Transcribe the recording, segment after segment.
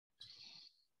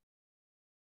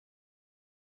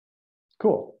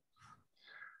Cool.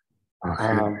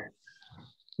 Okay.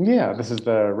 Yeah, this is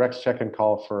the Rex check-in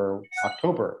call for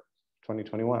October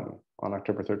 2021 on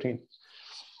October 13th.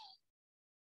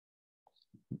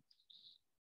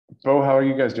 Bo, how are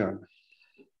you guys doing?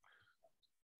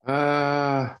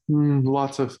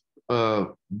 Lots of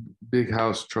big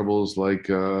house troubles, like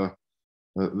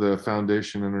the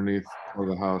foundation underneath of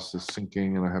the house is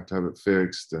sinking and I have to have it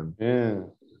fixed. And Yeah.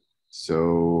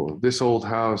 so this old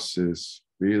house is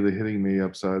really hitting me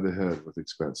upside the head with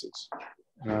expenses.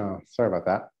 Oh, sorry about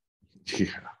that. Yeah.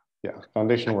 Yeah,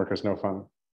 foundation work is no fun.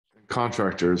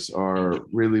 Contractors are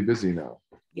really busy now.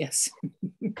 Yes.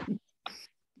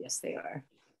 Yes, they are.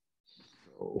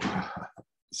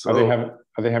 So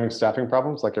are they having staffing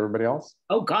problems like everybody else?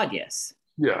 Oh God, yes.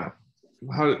 Yeah.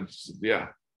 Yeah.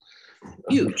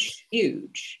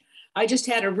 Huge. I just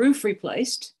had a roof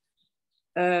replaced.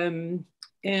 And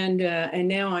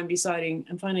now I'm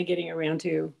finally getting around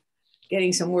to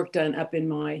getting some work done up in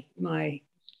my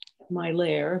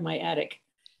lair, my attic.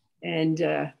 And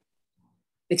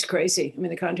it's crazy. I mean,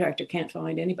 the contractor can't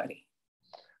find anybody.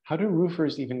 How do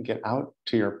roofers even get out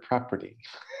to your property?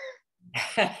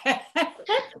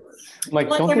 Like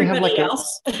don't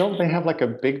they have like a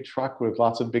big truck with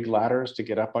lots of big ladders to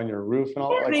get up on your roof and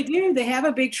all? Yeah, like... They do. They have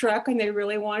a big truck and they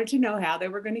really wanted to know how they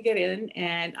were going to get in.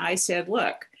 And I said,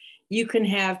 look, you can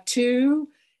have two,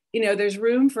 there's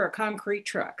room for a concrete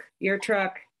truck, your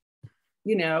truck,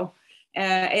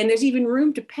 and there's even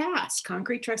room to pass.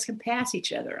 Concrete trucks can pass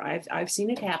each other. I've seen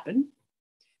it happen.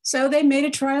 So they made a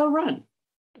trial run.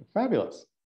 Fabulous.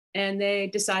 And they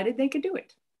decided they could do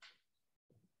it.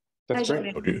 That's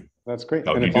great. Okay. That's great.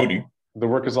 Howdy And doody. The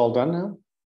work is all done now?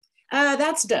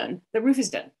 That's done. The roof is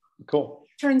done. Cool.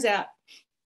 Turns out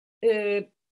I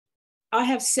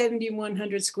have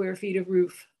 7,100 square feet of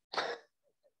roof.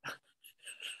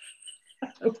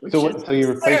 So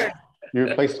you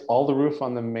replaced all the roof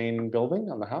on the main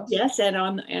building on the house? Yes, and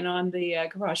on the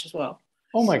garage as well.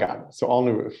 Oh my God. So all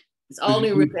new roof. It's all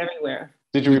new roof everywhere.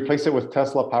 Did you replace it with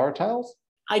Tesla power tiles?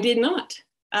 I did not.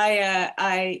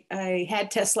 I had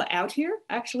Tesla out here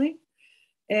actually,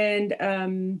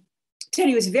 and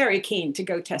Teddy was very keen to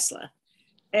go Tesla,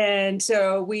 and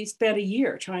so we spent a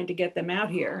year trying to get them out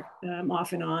here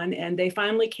off and on, and they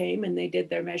finally came and they did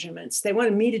their measurements. They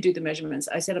wanted me to do the measurements.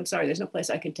 I said, I'm sorry, there's no place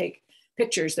I can take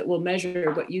pictures that will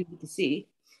measure what you need to see.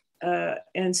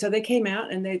 And so they came out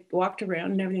and they walked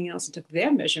around and everything else and took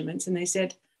their measurements, and they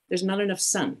said, there's not enough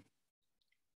sun.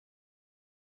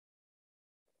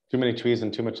 Too many trees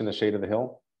and too much in the shade of the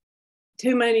hill?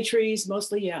 Too many trees,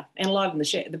 mostly, yeah. And a lot in the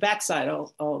shade. The backside,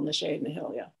 all in the shade in the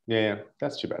hill, yeah. Yeah,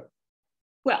 that's too bad.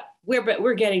 Well,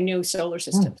 we're getting new solar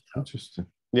systems. Interesting.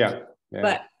 Yeah.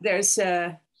 But there's,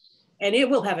 and it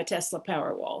will have a Tesla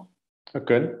Powerwall. Oh,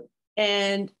 good.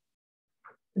 And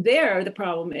there, the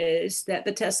problem is that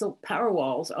the Tesla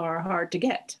Powerwalls are hard to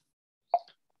get.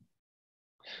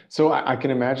 So I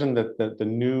can imagine that the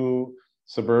new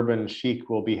suburban chic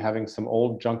will be having some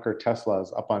old junker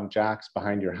Teslas up on jacks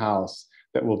behind your house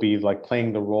that will be like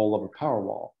playing the role of a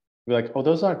Powerwall. Be like, oh,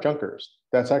 those aren't junkers.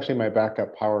 That's actually my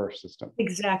backup power system.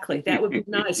 Exactly. That would be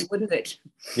nice, wouldn't it?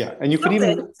 Yeah, and you could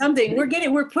even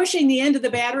we're pushing the end of the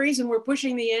batteries and we're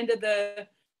pushing the end of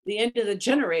the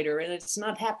generator, and it's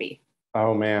not happy.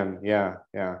 Oh man, yeah.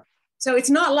 So it's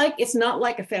not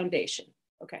like a foundation.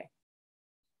 Okay,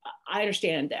 I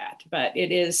understand that, but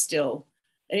it is still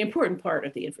an important part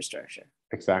of the infrastructure.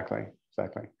 Exactly.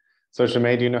 So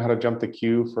Shimei, do you know how to jump the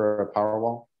queue for a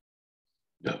Powerwall?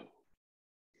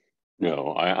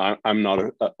 No, I'm not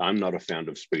a fan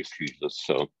of Space Jesus.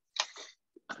 So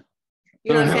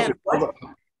you're not a fan of what?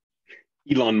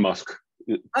 Elon Musk.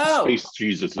 Oh. Space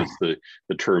Jesus is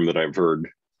the term that I've heard.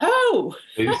 Oh.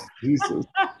 Jesus.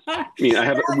 I mean,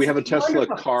 we have a Tesla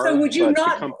wonderful. car. So would you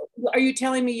not? Are you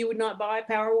telling me you would not buy a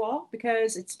Powerwall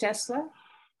because it's Tesla?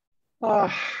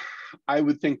 I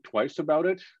would think twice about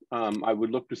it. I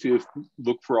would look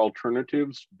for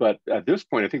alternatives, but at this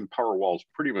point, I think the Powerwall is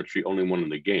pretty much the only one in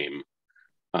the game,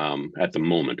 at the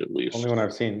moment, at least. Only one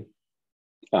I've seen.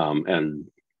 And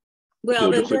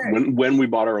well, when we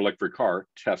bought our electric car,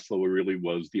 Tesla really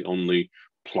was the only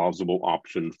plausible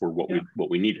option for what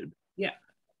we needed. Yeah.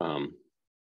 But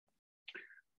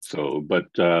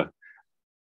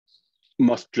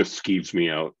Musk just skeeves me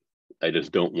out. I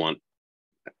just don't want.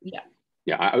 Yeah.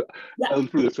 I'll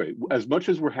put it this way: as much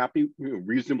as we're happy,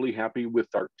 reasonably happy with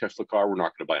our Tesla car, we're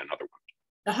not going to buy another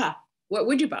one. What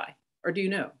would you buy, or do you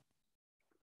know?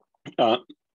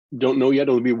 Don't know yet.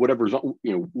 It'll be whatever's,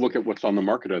 look at what's on the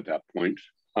market at that point.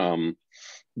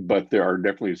 But there are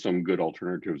definitely some good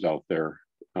alternatives out there.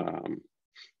 And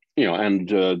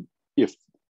if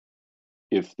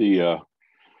the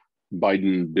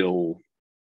Biden bill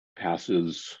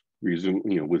passes,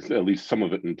 resume, with at least some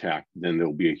of it intact, then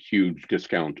there'll be a huge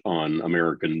discount on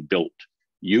American built,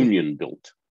 union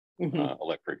built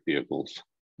electric vehicles.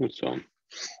 So,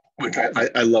 which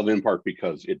I love in part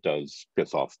because it does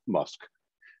piss off Musk,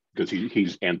 because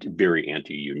he's very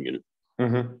anti-union.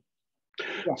 Mm-hmm.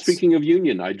 Yes. Speaking of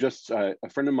union, I just a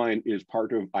friend of mine is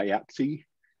part of IATSE,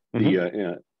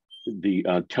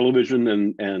 the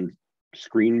television and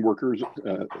screen workers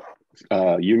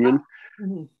union.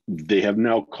 Mm-hmm. They have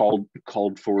now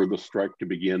called for the strike to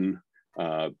begin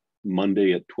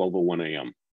Monday at 12:01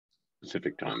 a.m.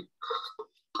 Pacific time.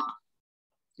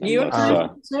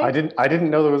 I didn't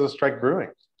know there was a strike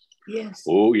brewing. Yes.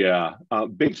 Oh yeah.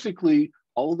 Basically,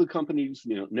 all of the companies,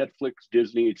 Netflix,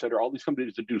 Disney, et cetera, all these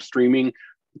companies that do streaming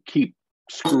keep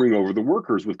screwing over the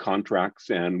workers with contracts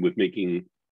and with making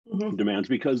demands,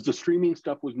 because the streaming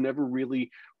stuff was never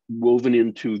really woven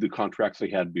into the contracts they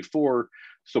had before.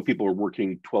 So people are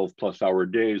working 12+ hour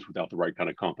days without the right kind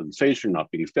of compensation,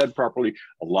 not being fed properly,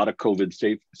 a lot of COVID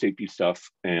safety stuff.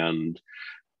 And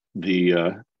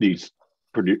these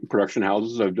production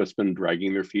houses have just been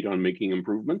dragging their feet on making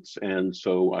improvements. And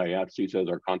so IATSE says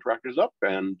our contract is up,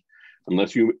 and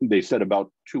they said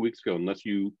about 2 weeks ago, unless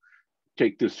you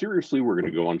take this seriously, we're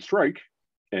going to go on strike.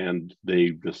 And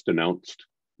they just announced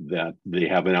that they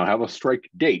now have a strike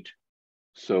date.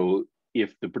 So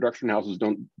if the production houses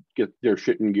don't get their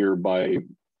shit in gear by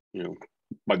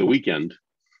the weekend,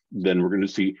 then we're going to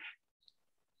see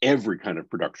every kind of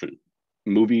production,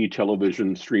 movie,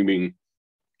 television, streaming,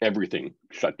 everything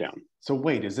shut down. So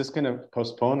wait, is this going to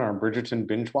postpone our Bridgerton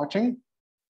binge watching?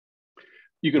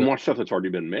 You can watch stuff that's already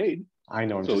been made. I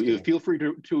know. So you feel free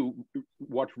to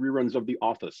watch reruns of The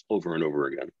Office over and over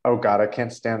again. Oh God, I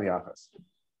can't stand The Office.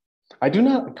 I do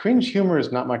not. Cringe humor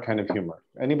is not my kind of humor.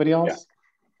 Anybody else? Yeah.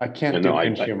 I can't do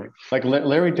cringe humor. Like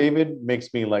Larry David makes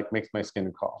my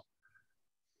skin crawl.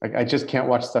 Like I just can't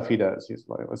watch stuff he does.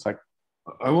 It's like.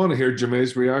 I want to hear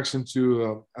Jaime's reaction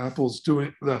to Apple's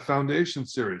doing the Foundation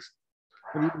series.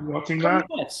 Have you been watching that?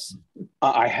 Yes.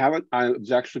 I haven't. I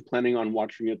was actually planning on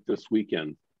watching it this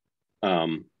weekend.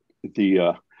 We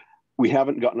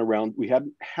hadn't gotten around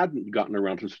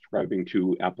to subscribing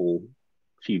to Apple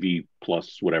TV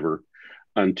Plus, whatever,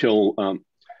 until.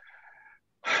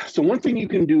 So one thing you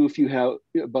can do if you have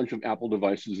a bunch of Apple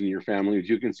devices in your family is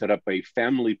you can set up a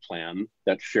family plan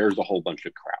that shares a whole bunch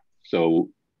of crap.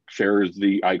 So shares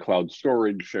the iCloud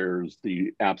storage, shares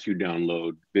the apps you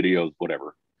download, videos,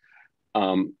 whatever.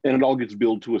 And it all gets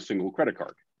billed to a single credit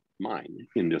card, mine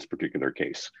in this particular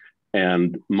case.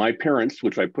 And my parents,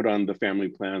 which I put on the family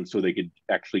plan so they could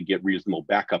actually get reasonable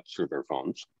backups for their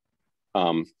phones,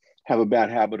 have a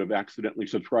bad habit of accidentally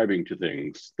subscribing to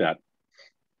things that,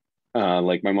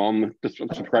 like my mom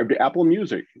subscribed to Apple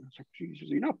Music. I was like, Jesus,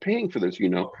 you're not paying for this,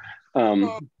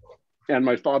 And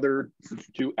my father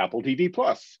to Apple TV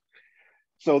Plus.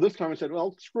 So this time I said,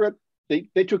 well, screw it.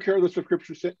 They took care of the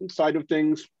subscription side of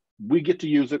things. We get to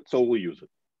use it, so we'll use it.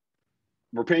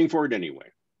 We're paying for it anyway.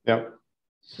 Yep.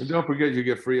 And don't forget, you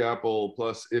get free Apple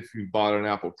Plus if you bought an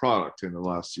Apple product in the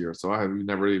last year. So you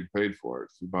never even paid for it.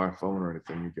 If you buy a phone or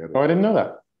anything, you get it. Oh, I didn't know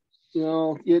that.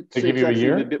 Well, it's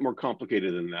actually a bit more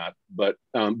complicated than that. But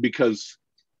because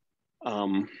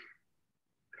I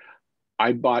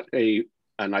bought an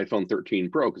iPhone 13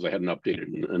 Pro because I hadn't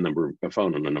updated a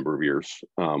phone in a number of years.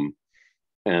 And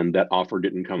that offer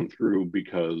didn't come through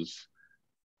because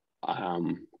I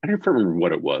don't remember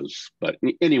what it was. But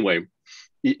anyway,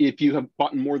 if you have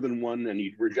bought more than one and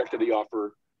you rejected the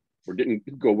offer or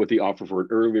didn't go with the offer for an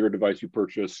earlier device you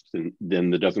purchased,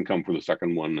 then it doesn't come for the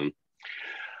second one. And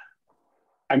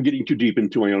I'm getting too deep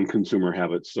into my own consumer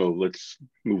habits, so let's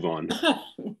move on.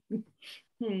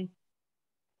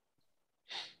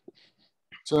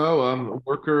 So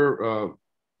worker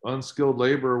unskilled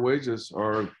labor wages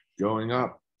are going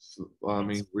up. I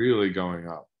mean, really going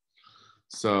up.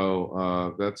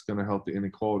 So that's going to help the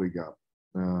inequality gap.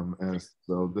 And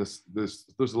so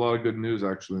there's a lot of good news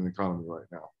actually in the economy right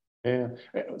now. Yeah.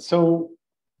 So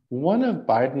one of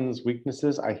Biden's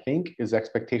weaknesses, I think, is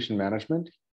expectation management.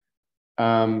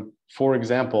 For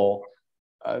example,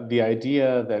 the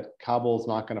idea that Kabul's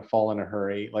not going to fall in a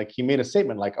hurry, like he made a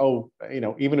statement like, oh,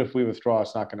 even if we withdraw,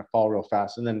 it's not going to fall real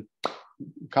fast. And then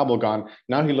Kabul gone.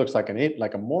 Now he looks like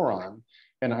a moron.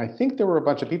 And I think there were a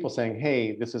bunch of people saying,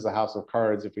 hey, this is a house of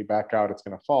cards. If we back out, it's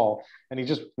going to fall.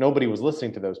 And nobody was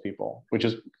listening to those people, which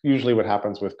is usually what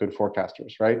happens with good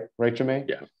forecasters, right? Right, Jaime?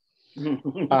 Yeah.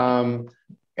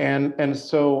 And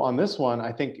so on this one,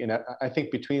 I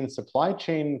think between supply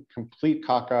chain complete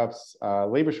cock-ups,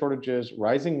 labor shortages,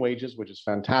 rising wages, which is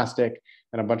fantastic,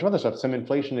 and a bunch of other stuff, some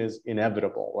inflation is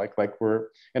inevitable.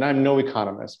 And I'm no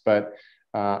economist, but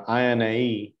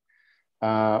INAE,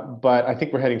 but I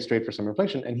think we're heading straight for some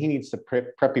inflation, and he needs to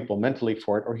prep people mentally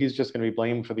for it, or he's just going to be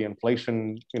blamed for the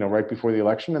inflation, right before the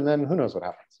election, and then who knows what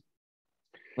happens.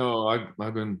 No,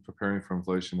 I've been preparing for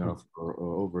inflation now for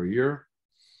over a year.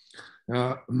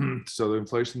 So the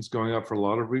inflation's going up for a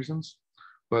lot of reasons,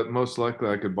 but most likely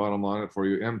I could bottom line it for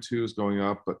you. M2 is going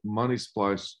up, but money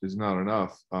supply is not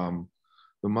enough.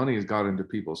 The money has got into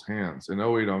people's hands. In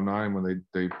 08, 09, when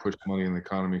they pushed money in the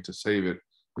economy to save it,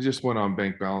 it just went on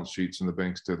bank balance sheets and the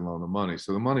banks didn't loan the money.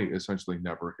 So the money essentially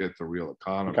never hit the real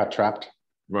economy. It got trapped.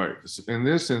 Right. In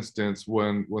this instance,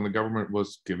 when the government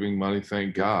was giving money,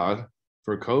 thank God,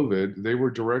 for COVID, they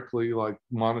were directly like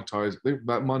monetized.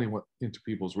 That money went into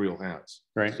people's real hands.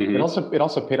 Right. Mm-hmm. It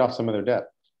also paid off some of their debt.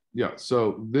 Yeah.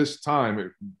 So this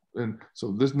time,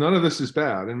 none of this is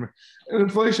bad, and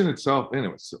inflation itself,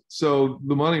 anyway. So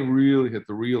the money really hit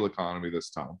the real economy this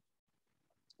time.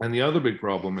 And the other big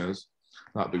problem is,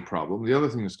 not big problem. The other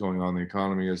thing that's going on in the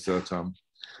economy is that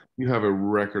you have a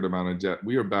record amount of debt.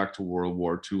 We are back to World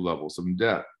War II levels of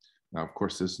debt. Now, of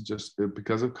course, this is just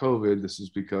because of COVID. This is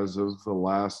because of the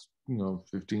last,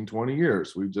 15, 20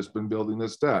 years. We've just been building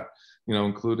this debt,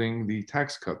 including the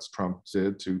tax cuts Trump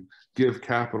did to give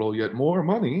capital yet more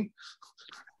money.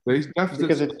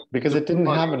 Because it didn't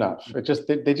have enough. They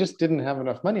just didn't have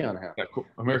enough money on hand. Yeah, cool.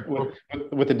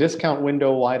 With the discount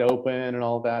window wide open and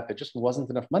all that, there just wasn't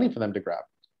enough money for them to grab.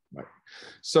 Right.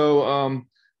 So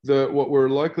what we're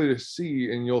likely to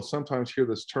see, and you'll sometimes hear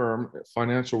this term,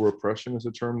 financial repression is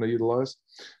a term they utilize.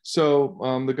 So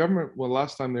the government,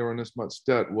 last time they were in this much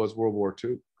debt was World War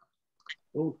II.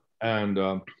 Ooh.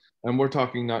 And we're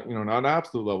talking not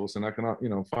absolute levels, and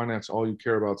finance, all you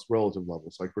care about is relative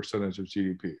levels, like percentage of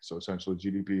GDP. So essentially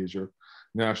GDP is your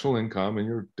national income, and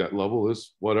your debt level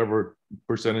is whatever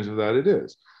percentage of that it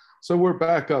is. So we're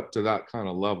back up to that kind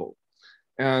of level.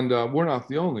 And we're not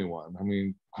the only one. I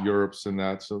mean, Europe's in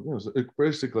that. So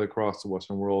basically across the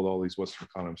Western world, all these Western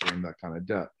economies are in that kind of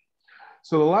debt.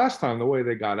 So the last time, the way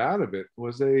they got out of it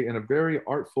was they, in a very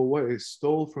artful way,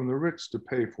 stole from the rich to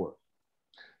pay for it.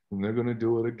 And they're going to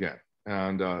do it again.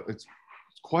 And it's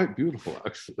quite beautiful,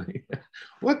 actually.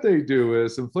 What they do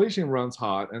is inflation runs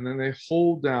hot, and then they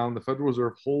hold down, the Federal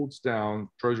Reserve holds down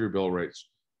Treasury bill rates,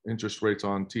 interest rates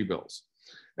on T-bills.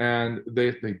 And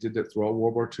they did that throughout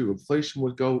World War II. Inflation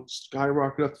would go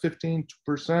skyrocket up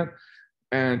 15%,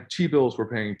 and T-bills were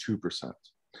paying 2%.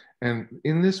 And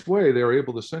in this way, they were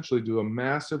able to essentially do a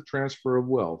massive transfer of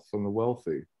wealth from the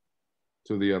wealthy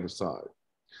to the other side.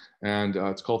 And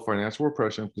it's called financial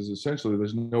repression because essentially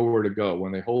there's nowhere to go.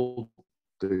 When they hold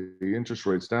the interest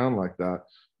rates down like that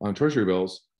on Treasury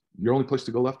bills, your only place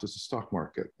to go left is the stock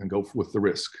market and go with the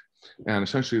risk. And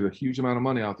essentially the huge amount of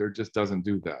money out there just doesn't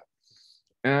do that.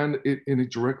 And it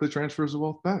directly transfers the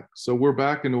wealth back. So we're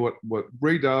back into what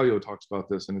Ray Dalio talks about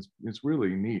this, and it's really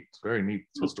neat. It's very neat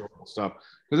historical stuff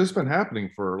because it's been happening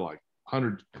for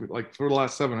for the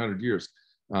last 700 years.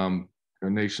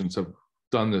 Nations have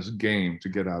done this game to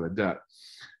get out of debt,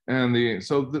 and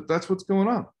that's what's going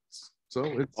on.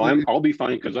 So I'll be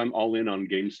fine because I'm all in on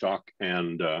GameStop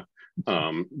and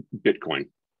Bitcoin.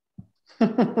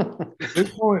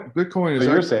 Bitcoin is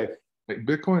you're safe.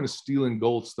 Bitcoin is stealing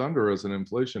gold's thunder as an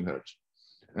inflation hedge.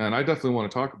 And I definitely want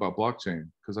to talk about blockchain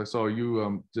because I saw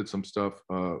you did some stuff,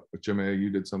 Jim A, you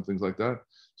did some things like that.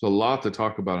 So a lot to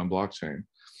talk about on blockchain.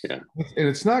 Yeah. And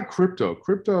it's not crypto.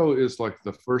 Crypto is like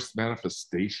the first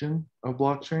manifestation of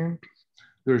blockchain.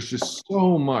 There's just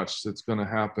so much that's going to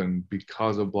happen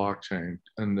because of blockchain.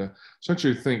 And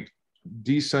essentially think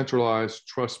decentralized,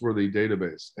 trustworthy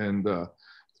database. And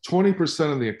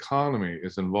 20% of the economy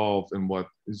is involved in what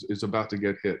is about to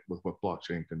get hit with what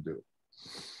blockchain can do.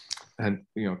 And,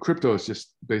 crypto is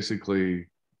just basically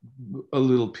a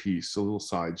little piece, a little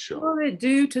sideshow. What will it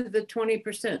do to the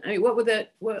 20%? I mean, what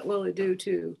will it do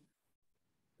to,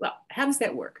 well, how does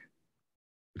that work?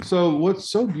 So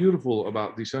what's so beautiful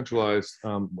about decentralized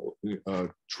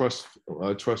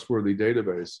trustworthy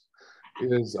database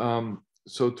is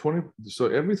so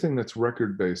everything that's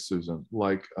record-based, Susan,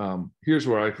 like here's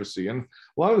where I foresee, and a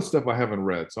lot of the stuff I haven't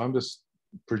read, so I'm just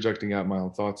projecting out my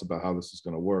own thoughts about how this is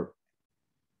going to work.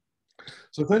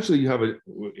 So essentially you have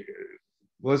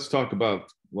let's talk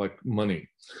about like money.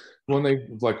 When they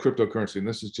like cryptocurrency, and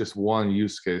this is just one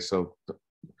use case. So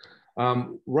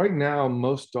right now,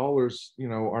 most dollars,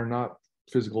 are not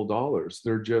physical dollars.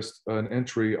 They're just an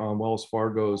entry on Wells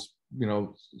Fargo's,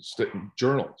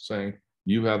 journal saying,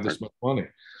 You have this much money.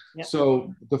 Yep.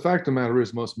 So the fact of the matter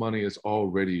is most money is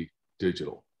already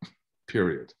digital,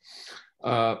 period.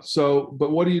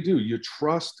 But what do? You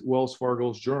trust Wells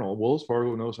Fargo's journal. Wells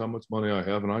Fargo knows how much money I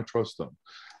have, and I trust them.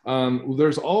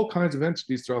 There's all kinds of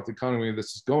entities throughout the economy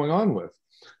this is going on with.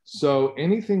 So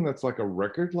anything that's like a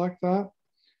record like that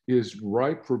is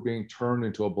ripe for being turned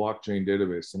into a blockchain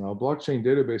database. And a blockchain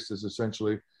database is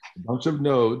essentially a bunch of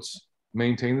nodes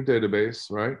maintain the database,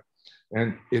 right?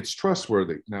 And it's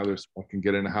trustworthy. Now, I can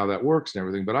get into how that works and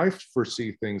everything, but I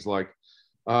foresee things like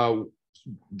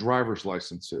driver's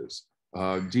licenses,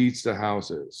 deeds to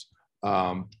houses,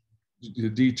 the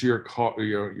deed to your car,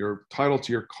 your title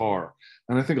to your car.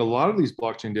 And I think a lot of these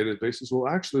blockchain databases will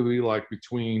actually be like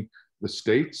between the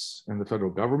states and the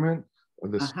federal government,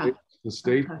 the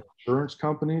state insurance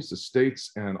companies, the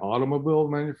states and automobile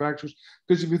manufacturers.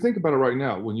 Because if you think about it right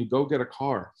now, when you go get a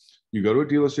car, you go to a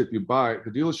dealership, you buy it,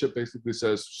 the dealership basically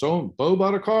says, so Bo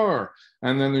bought a car.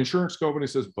 And then the insurance company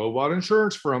says, Bo bought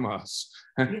insurance from us.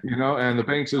 And, and the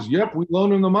bank says, yep, we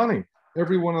loan him the money.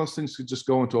 Every one of those things could just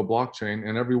go into a blockchain,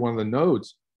 and every one of the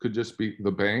nodes could just be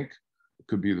the bank. It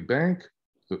could be the bank,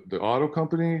 the auto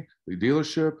company, the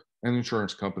dealership, and the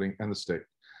insurance company, and the state.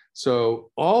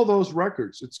 So all those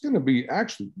records, it's going to be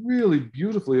actually really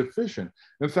beautifully efficient.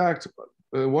 In fact,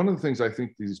 one of the things I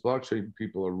think these blockchain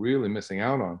people are really missing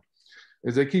out on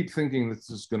is they keep thinking this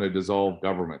is going to dissolve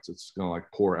governments. It's going to like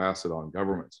pour acid on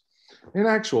governments. In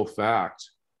actual fact,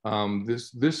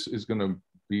 this is going to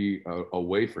be a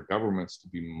way for governments to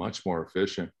be much more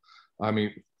efficient. I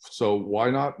mean, so why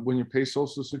not, when you pay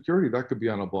Social Security, that could be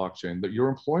on a blockchain, that your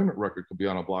employment record could be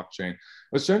on a blockchain.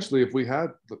 Essentially, if we had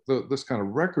this kind of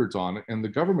records on it, and the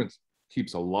government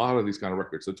keeps a lot of these kind of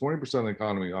records. So 20% of the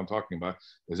economy I'm talking about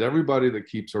is everybody that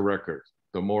keeps a record.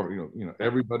 The more,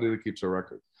 everybody that keeps a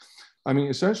record. I mean,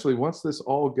 essentially, once this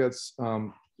all gets,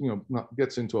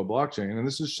 gets into a blockchain, and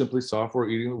this is simply software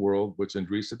eating the world, which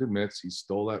Andreessen admits he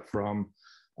stole that from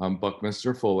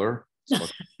Buckminster Fuller.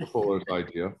 Buckminster Fuller's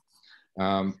idea.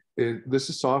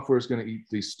 This software is going to eat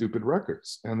these stupid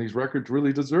records, and these records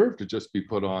really deserve to just be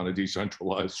put on a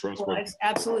decentralized trust. Well,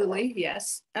 absolutely,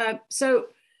 yes. So,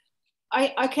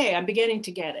 I'm beginning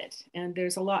to get it, and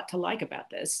there's a lot to like about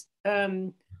this.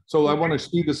 So I want to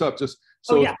speed this up. Just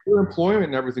so if your employment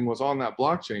and everything was on that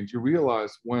blockchain, you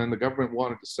realize when the government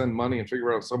wanted to send money and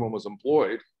figure out if someone was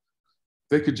employed,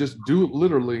 they could just do it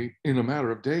literally in a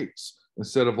matter of days.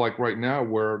 Instead of like right now,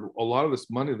 where a lot of this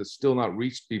money that's still not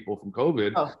reached people from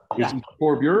COVID is these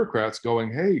poor bureaucrats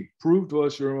going, hey, prove to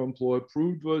us you're employed,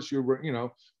 prove to us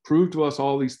you're, prove to us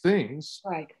all these things.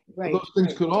 Right. Those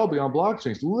things could all be on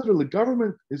blockchains. Literally,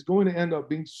 government is going to end up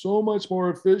being so much more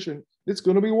efficient. It's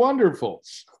going to be wonderful.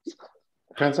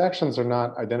 Transactions are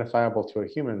not identifiable to a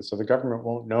human, so the government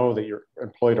won't know that you're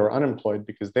employed or unemployed,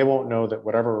 because they won't know that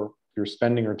whatever you're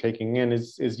spending or taking in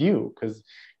is you, because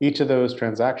each of those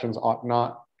transactions ought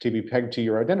not to be pegged to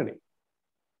your identity.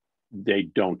 They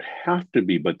don't have to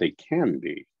be, but they can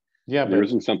be. Yeah, there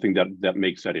isn't something that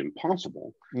makes that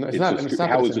impossible. No, it's not. Just,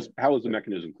 how is the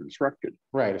mechanism constructed?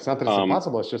 Right. It's not that it's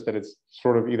impossible. It's just that it's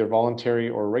sort of either voluntary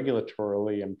or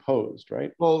regulatorily imposed,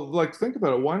 right? Well, like think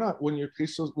about it. Why not when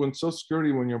Social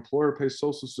Security, when your employer pays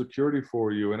Social Security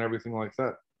for you and everything like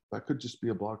that, that could just be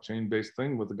a blockchain-based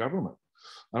thing with the government.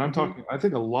 And I'm talking. I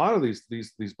think a lot of these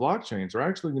blockchains are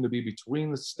actually going to be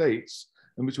between the states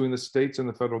and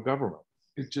the federal government.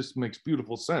 It just makes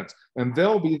beautiful sense. And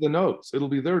they'll be the nodes. It'll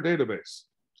be their database,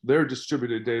 their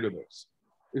distributed database.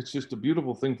 It's just a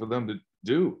beautiful thing for them to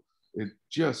do. It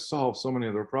just solves so many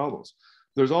of their problems.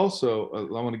 There's also,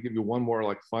 I want to give you one more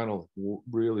like final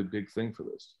really big thing for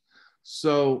this.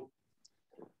 So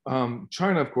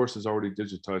China, of course, is already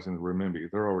digitizing the renminbi.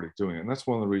 They're already doing it. And that's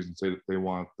one of the reasons they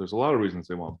want, there's a lot of reasons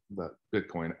they want that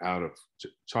Bitcoin out of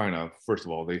China. First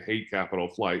of all, they hate capital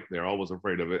flight. They're always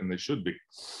afraid of it, and they should be.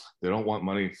 They don't want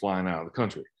money flying out of the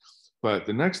country. But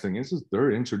the next thing is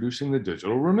they're introducing the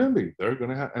digital renminbi. They're going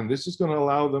to have, and this is going to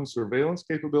allow them surveillance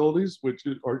capabilities, which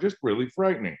are just really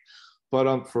frightening.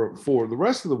 But for the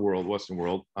rest of the world, Western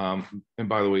world, and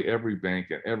by the way, every bank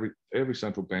and every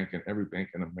central bank and every bank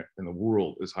in the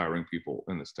world is hiring people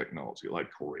in this technology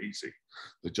like crazy.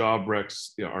 The job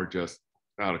wrecks are just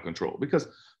out of control because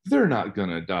they're not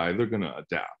going to die. They're going to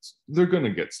adapt. They're going to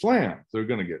get slammed. They're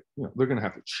going to get, they're going to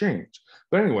have to change.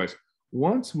 But anyways,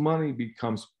 once money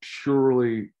becomes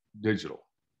purely digital,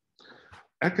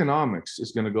 economics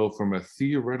is going to go from a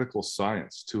theoretical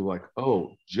science to like,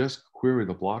 oh, just query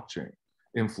the blockchain.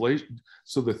 Inflation.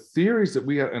 So the theories that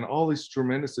we have and all these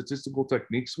tremendous statistical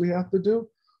techniques we have to do,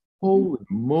 holy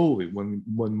moly, when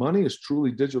money is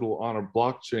truly digital on a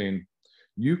blockchain,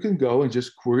 you can go and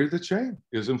just query the chain.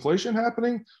 Is inflation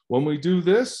happening? When we do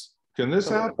this, can this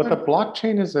happen? But the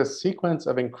blockchain is a sequence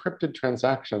of encrypted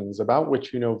transactions about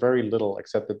which you know very little,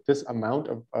 except that this amount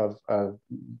of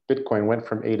Bitcoin went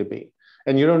from A to B.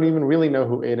 And you don't even really know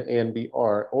who A and B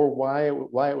are or why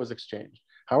it was exchanged.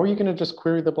 How are you going to just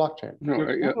query the blockchain? No,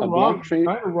 a blockchain.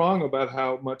 Kind of wrong about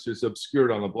how much is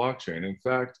obscured on the blockchain. In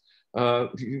fact,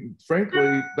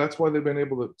 frankly, that's why they've been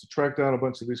able to track down a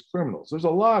bunch of these criminals. There's a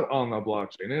lot on the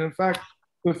blockchain. And in fact,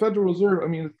 the Federal Reserve, I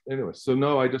mean, anyway, so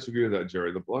no, I disagree with that,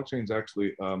 Jerry. The blockchain's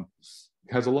actually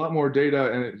has a lot more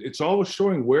data, and it's always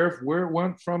showing where it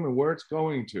went from and where it's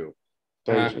going to.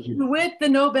 With the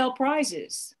Nobel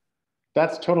Prizes.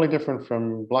 That's totally different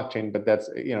from blockchain, but that's,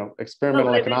 you know,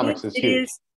 experimental economics is huge.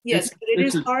 Yes, but it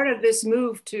is part of this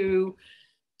move to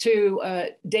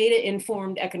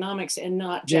data-informed economics and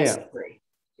not just free.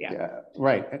 Yeah,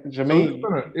 right. Jermaine,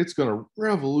 so it's gonna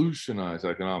revolutionize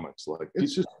economics. Like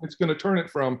it's gonna turn it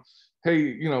from, hey,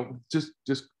 you know, just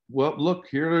well, look,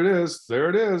 here it is, there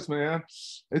it is, man.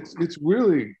 It's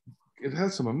really, it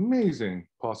has some amazing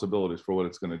possibilities for what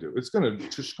it's going to do. It's going to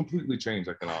just completely change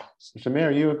economics.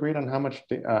 Shamir, you agreed on how much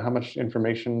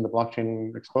information the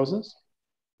blockchain exposes?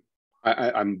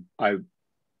 I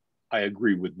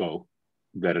agree with Bo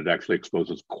that it actually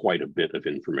exposes quite a bit of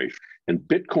information. And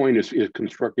Bitcoin is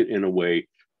constructed in a way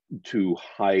to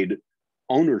hide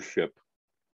ownership,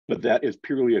 but that is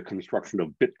purely a construction of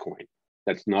Bitcoin.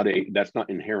 That's not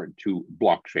inherent to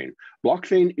blockchain.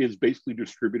 Blockchain is basically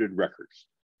distributed records.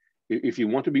 If you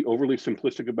want to be overly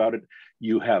simplistic about it,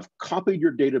 you have copied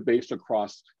your database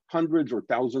across hundreds or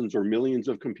thousands or millions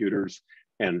of computers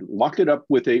and locked it up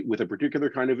with a particular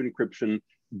kind of encryption.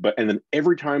 And then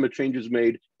every time a change is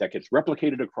made, that gets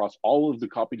replicated across all of the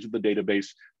copies of the database,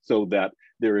 so that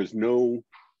there is no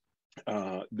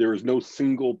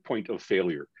single point of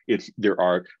failure. There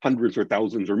are hundreds or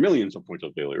thousands or millions of points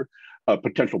of failure,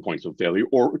 potential points of failure,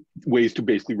 or ways to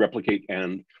basically replicate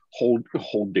and hold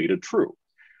data true.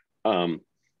 And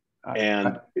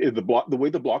the way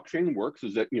the blockchain works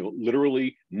is that, you know,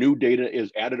 literally new data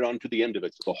is added onto the end of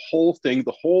it. So the whole thing,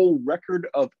 the whole record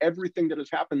of everything that has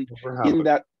happened in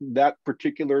that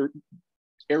particular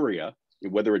area,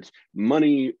 whether it's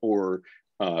money or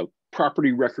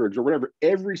property records or whatever,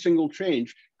 every single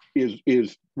change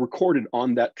is recorded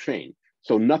on that chain.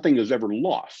 So nothing is ever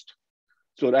lost.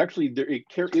 So it actually,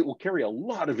 it will carry a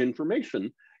lot of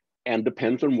information, and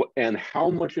depends on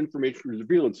how much information is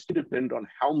revealed. It's depend on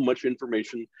how much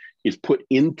information is put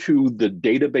into the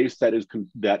database that is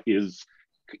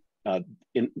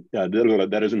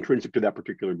intrinsic to that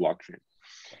particular blockchain.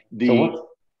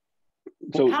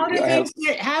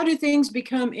 How do things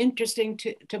become interesting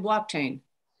to blockchain?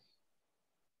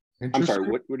 I'm sorry.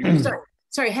 What do you mean?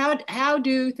 Sorry. How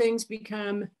do things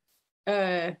become?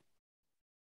 How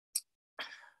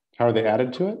are they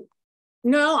added to it?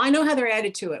 No, I know how they're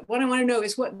added to it. What I want to know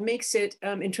is what makes it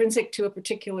intrinsic to a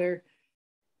particular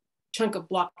chunk of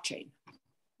blockchain.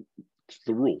 It's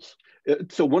the rules.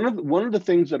 So one of the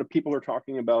things that people are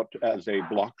talking about as a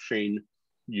blockchain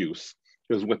use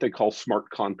is what they call smart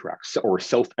contracts or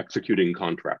self-executing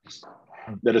contracts.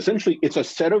 That essentially it's a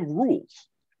set of rules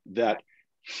that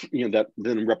that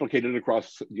then replicated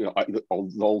across the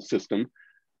whole system.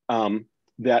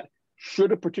 That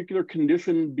should a particular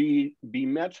condition be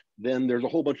met, then there's a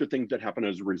whole bunch of things that happen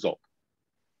as a result.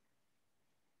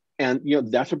 And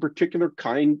that's a particular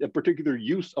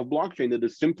use of blockchain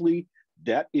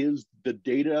that is the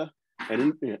data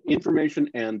and information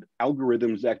and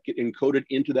algorithms that get encoded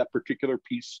into that particular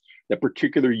piece, that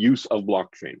particular use of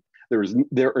blockchain. There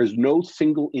is no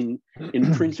single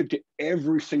intrinsic to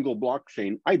every single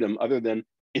blockchain item other than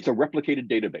it's a replicated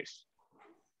database.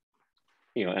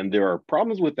 And there are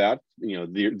problems with that.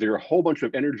 There are a whole bunch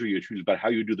of energy issues about how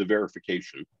you do the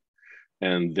verification,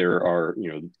 and there are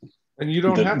and you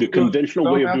don't have the conventional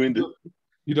way of doing the.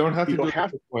 You don't have to do it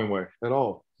the Bitcoin way at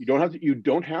all. You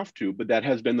don't have to, but that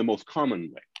has been the most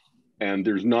common way. And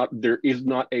there is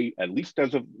not at least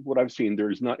as of what I've seen,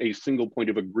 there is not a single point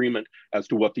of agreement as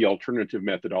to what the alternative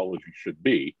methodology should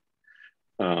be.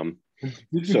 Did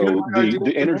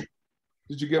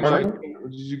you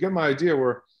get my idea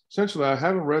where essentially I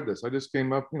haven't read this. I just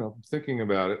came up, thinking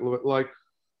about it, like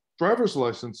driver's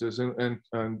licenses and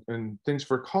things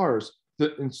for cars,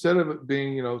 that instead of it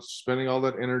being, spending all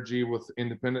that energy with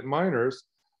independent miners,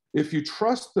 if you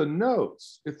trust the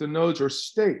nodes, if the nodes are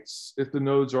states, if the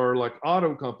nodes are like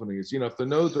auto companies, if the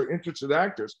nodes are interested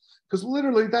actors, because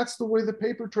literally that's the way the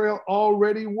paper trail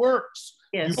already works.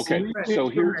 Yes. Okay, so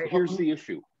here's the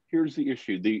issue.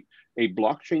 A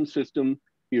blockchain system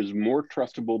is more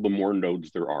trustable the more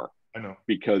nodes there are. I know.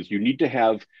 Because you need to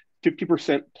have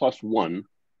 50% plus one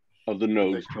of the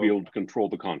nodes to be able to control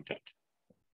the content.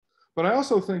 But I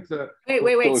also think that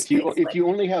so if you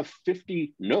only have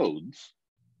 50 nodes,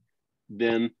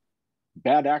 then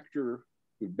bad actor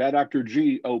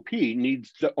GOP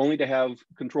needs only to have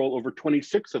control over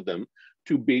 26 of them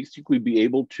to basically be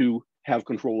able to have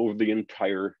control over the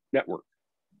entire network.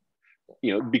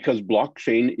 Because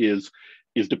blockchain is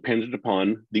dependent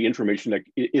upon the information that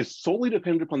is solely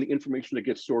dependent upon the information that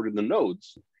gets stored in the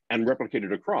nodes and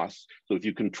replicated across. So if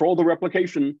you control the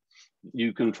replication,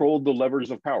 you control the levers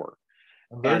of power.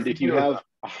 And if you have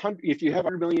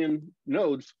 100 million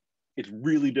nodes, it's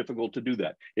really difficult to do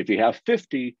that. If you have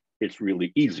 50, it's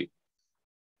really easy.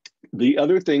 The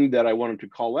other thing that I wanted to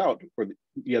call out,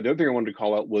 the other thing I wanted to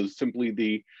call out was simply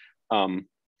the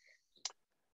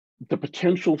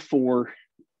potential for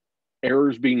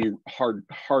errors being hard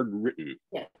written.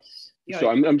 Yes. So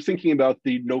I'm thinking about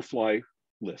the no-fly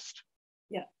list.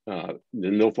 Yeah. The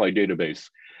no-fly database.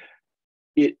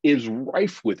 It is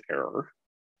rife with error,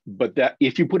 but that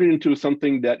if you put it into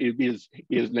something that is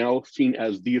now seen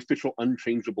as the official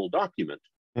unchangeable document,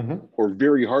 or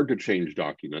very hard to change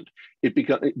document, it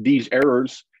becomes these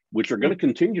errors, which are going to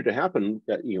continue to happen,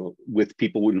 with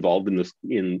people involved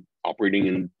in operating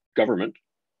in government,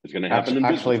 is going to happen.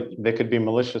 Actually, they could be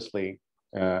maliciously.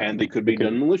 And they could be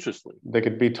done maliciously. They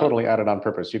could be totally added on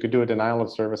purpose. You could do a denial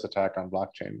of service attack on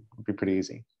blockchain. It would be pretty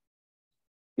easy.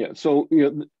 Yeah. So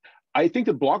I think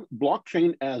that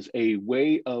blockchain as a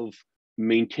way of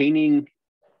maintaining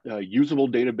usable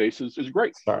databases is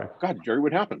great. Sorry. God, Jerry,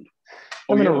 what happened?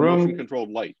 I'm in a room.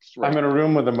 Motion-controlled lights. Right. I'm in a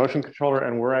room with a motion controller,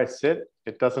 and where I sit,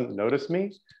 it doesn't notice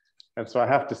me, and so I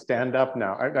have to stand up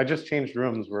now. I just changed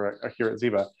rooms here at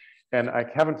Ziba, and I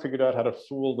haven't figured out how to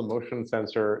fool the motion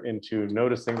sensor into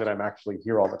noticing that I'm actually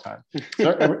here all the time.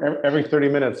 So every 30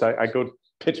 minutes, I go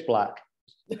pitch black.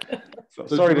 So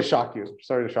sorry to shock you.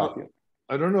 Sorry to shock you.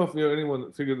 I don't know if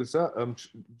anyone figured this out.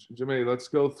 Jimmy, let's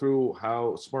go through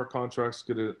how smart contracts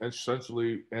could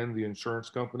essentially end the insurance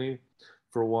company.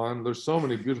 For one, there's so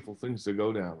many beautiful things to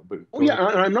go down. But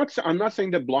I'm not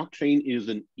saying that blockchain is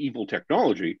an evil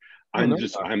technology.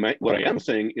 What I am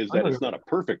saying is that it's not a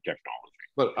perfect technology.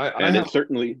 But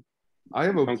I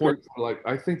have a point. Like,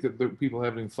 I think that people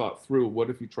haven't even thought through, what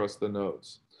if you trust the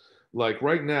nodes? Like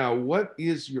right now,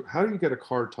 how do you get a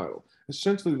car title?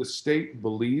 Essentially, the state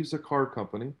believes a car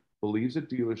company, believes a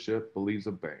dealership, believes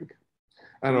a bank,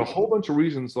 and a whole bunch of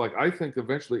reasons. Like, I think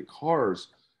eventually cars,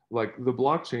 like the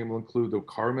blockchain, will include the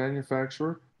car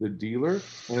manufacturer, the dealer,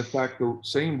 and in fact, the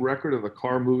same record of the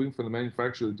car moving from the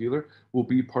manufacturer to the dealer will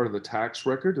be part of the tax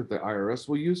record that the IRS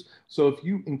will use. So if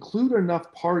you include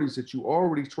enough parties that you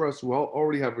already trust, who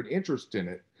already have an interest in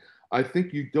it, I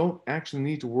think you don't actually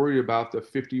need to worry about the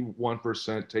 51%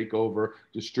 takeover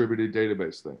distributed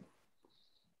database thing.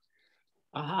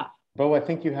 Bo, I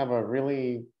think you have a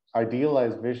really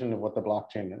idealized vision of what the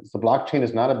blockchain is. The blockchain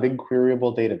is not a big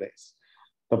queryable database.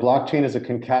 The blockchain is a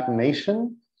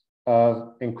concatenation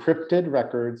of encrypted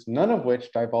records, none of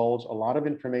which divulge a lot of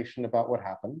information about what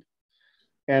happened.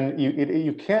 And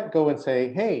you can't go and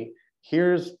say, hey,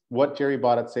 here's what Jerry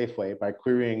bought at Safeway by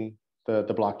querying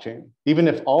the blockchain. Even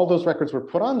if all those records were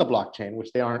put on the blockchain,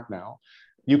 which they aren't now,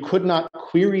 you could not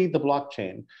query the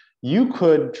blockchain. You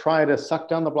could try to suck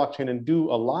down the blockchain and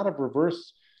do a lot of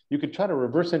you could try to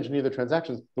reverse engineer the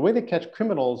transactions. The way they catch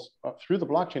criminals through the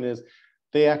blockchain is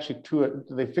there's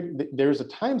a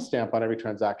timestamp on every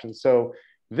transaction. So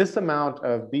this amount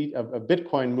of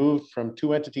Bitcoin moved from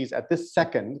two entities at this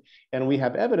second, and we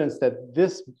have evidence that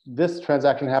this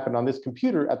transaction happened on this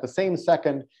computer at the same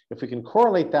second. If we can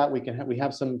correlate that, we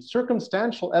have some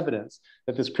circumstantial evidence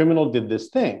that this criminal did this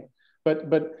thing.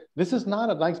 But this is not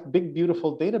a nice, big,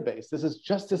 beautiful database. This is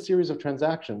just a series of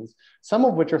transactions, some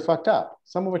of which are fucked up,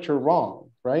 some of which are wrong,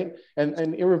 right?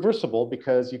 And irreversible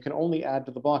because you can only add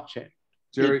to the blockchain.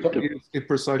 Jerry, it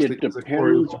precisely is a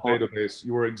queryable database.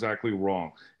 You are exactly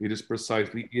wrong. It is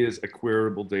precisely a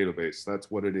queryable database. That's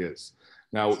what it is.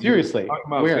 Now, seriously,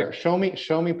 where? Show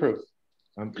me proof.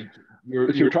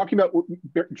 You're talking about,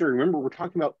 Jerry, remember, we're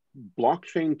talking about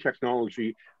blockchain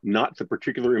technology, not the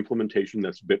particular implementation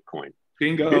that's Bitcoin.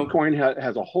 Bingo. Bitcoin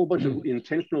has a whole bunch of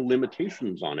intentional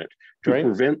limitations on it to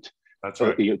prevent,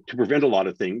 to prevent a lot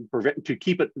of things, to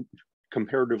keep it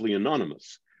comparatively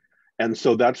anonymous. And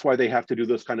so that's why they have to do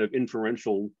this kind of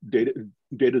inferential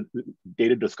data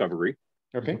discovery,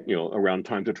 around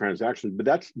times of transaction.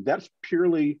 But that's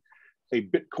purely a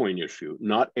Bitcoin issue,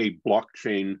 not a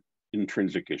blockchain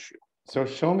intrinsic issue. So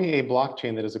show me a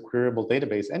blockchain that is a queryable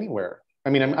database anywhere. I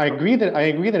mean, I agree that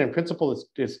in principle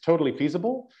is totally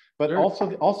feasible, but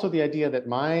also the idea that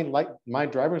my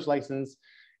driver's license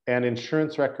and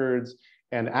insurance records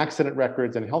and accident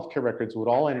records and healthcare records would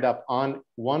all end up on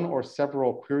one or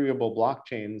several queryable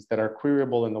blockchains that are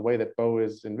queryable in the way that Bo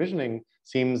is envisioning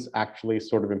seems actually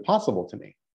sort of impossible to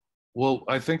me. Well,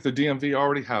 I think the DMV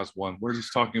already has one. We're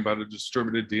just talking about a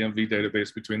distributed DMV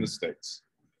database between the states.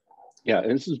 Yeah,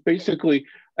 and this is basically,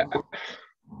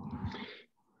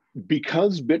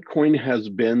 because Bitcoin has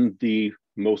been the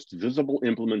most visible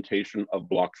implementation of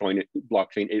blockchain,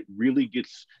 it really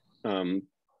gets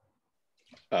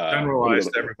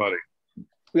generalized to everybody.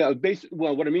 Yeah,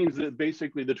 well, what I mean is that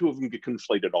basically the two of them get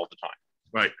conflated all the time.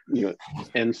 Right. You know,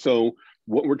 and so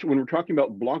when we're talking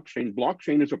about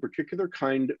blockchain is a particular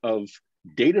kind of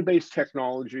database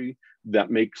technology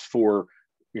that makes for,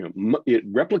 you know,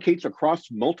 it replicates across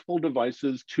multiple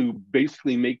devices to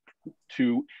basically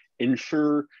to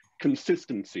ensure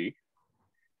consistency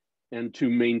and to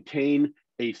maintain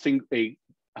a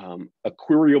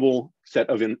queryable set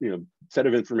of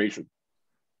information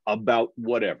about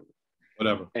whatever.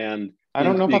 And I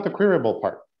don't know about the queryable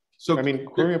part. So I mean,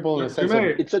 queryable in the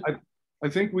sense of I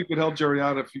think we could help Jerry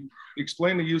out if you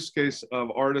explain the use case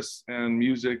of artists and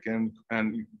music and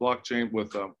blockchain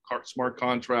with smart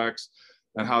contracts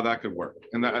and how that could work.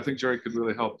 And I think Jerry could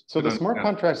really help. So the smart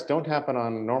contracts don't happen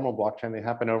on normal blockchain; they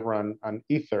happen over on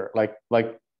Ether, like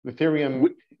Ethereum.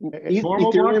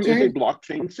 Ethereum is a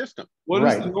blockchain system. What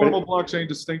is the normal blockchain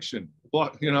distinction?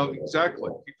 Exactly.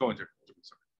 Keep going, Jerry.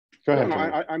 Go ahead.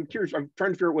 No, I'm curious. I'm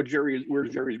trying to figure out where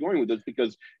Jerry's going with this,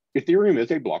 because Ethereum is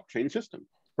a blockchain system.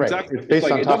 Right. Exactly.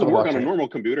 It doesn't work on a normal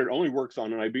computer. It only works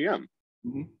on an IBM.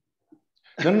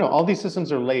 Mm-hmm. No. All these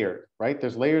systems are layered, right?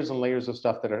 There's layers and layers of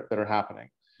stuff that are happening.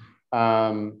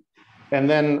 And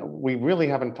then we really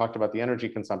haven't talked about the energy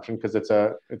consumption, because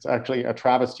it's actually a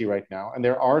travesty right now. And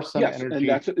there are some energy.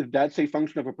 And that's a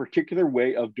function of a particular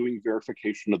way of doing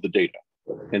verification of the data.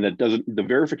 And the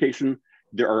verification,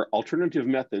 there are alternative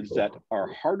methods that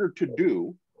are harder to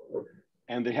do.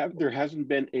 And there hasn't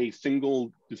been a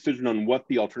single decision on what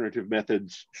the alternative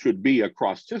methods should be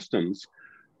across systems,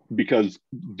 because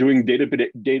doing data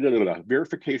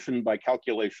verification by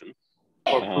calculation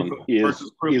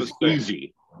is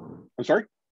easy. I'm sorry?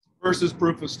 Versus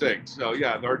proof of stake. So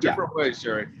yeah, there are different ways,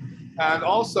 Jerry. And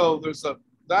also there's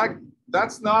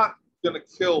that's not going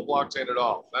to kill blockchain at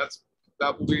all.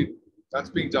 That's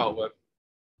being dealt with.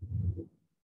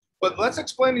 But let's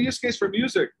explain the use case for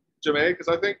music, Jermaine, because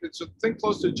I think it's a thing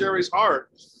close to Jerry's heart,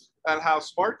 and how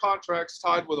smart contracts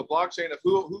tied with a blockchain of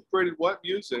who created what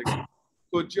music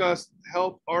could just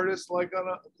help artists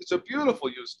it's a beautiful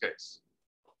use case.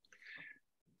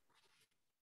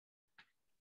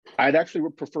 I'd actually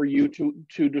prefer you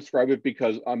to describe it,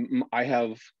 because I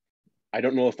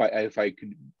don't know if I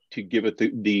could to give it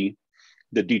the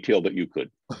detail that you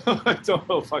could. I don't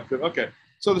know if I could. Okay.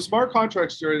 So the smart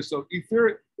contracts, Jerry, so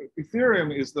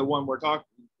Ethereum is the one we're talking,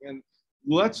 and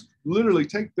let's literally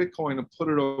take Bitcoin and put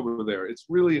it over there. It's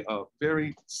really a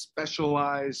very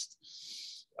specialized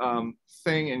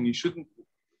thing, and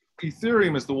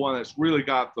Ethereum is the one that's really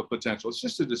got the potential. It's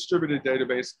just a distributed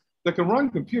database that can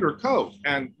run computer code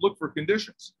and look for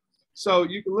conditions. So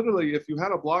you can literally, if you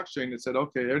had a blockchain that said,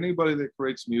 okay, anybody that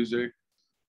creates music,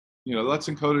 let's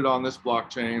encode it on this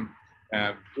blockchain.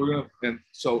 And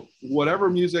so whatever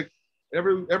music,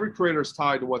 every creator is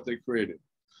tied to what they created.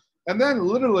 And then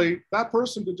literally that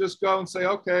person could just go and say,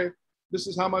 okay, this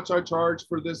is how much I charge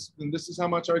for this, and this is how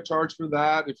much I charge for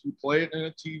that. If you play it in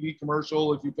a TV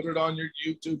commercial, if you put it on your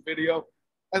YouTube video,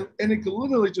 and it could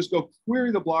literally just go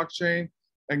query the blockchain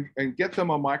and get them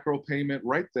a micro payment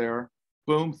right there,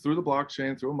 boom, through the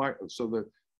blockchain,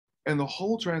 and the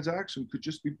whole transaction could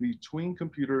just be between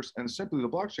computers and simply the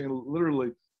blockchain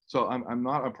literally. So I'm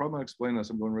probably not explaining this.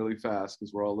 I'm going really fast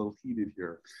because we're all a little heated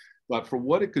here. But for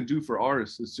what it can do for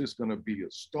artists, it's just going to be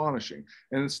astonishing.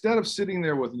 And instead of sitting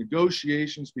there with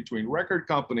negotiations between record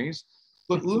companies,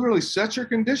 but literally set your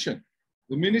condition.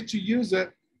 The minute you use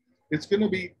it, it's going to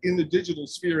be in the digital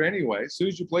sphere anyway. As soon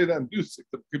as you play that music,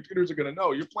 the computers are going to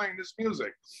know you're playing this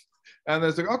music. And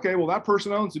it's like, okay, well, that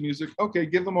person owns the music. Okay,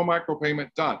 give them a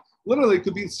micropayment, done. Literally, it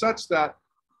could be such that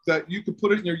you could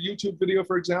put it in your YouTube video,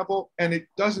 for example, and it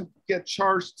doesn't get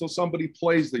charged till somebody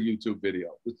plays the YouTube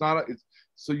video.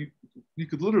 So you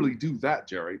could literally do that,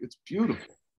 Jerry. It's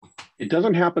beautiful. It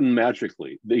doesn't happen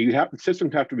magically.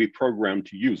 Systems have to be programmed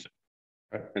to use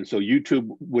it. And so YouTube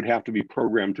would have to be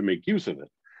programmed to make use of it.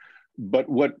 But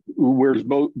where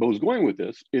Bo's going with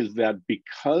this is that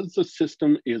because the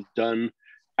system is done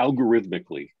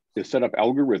algorithmically, is set up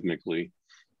algorithmically,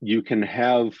 you can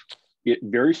have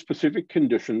very specific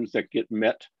conditions that get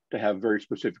met to have very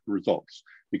specific results,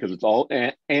 because it's all,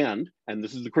 and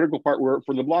this is the critical part where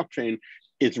for the blockchain,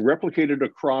 it's replicated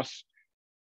across,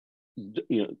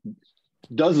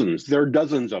 dozens. There are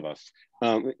dozens of us.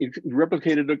 It's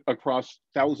replicated across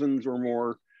thousands or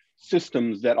more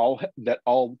systems that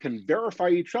all can verify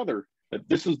each other that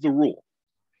this is the rule.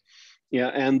 Yeah,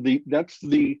 and that's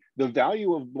the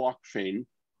value of blockchain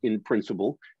in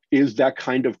principle, is that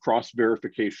kind of cross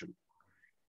verification.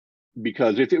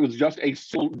 Because if it was just a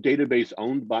single database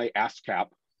owned by ASCAP,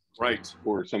 right,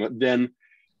 or some, then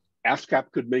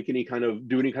ASCAP could make do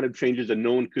any kind of changes, and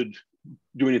no one could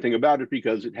do anything about it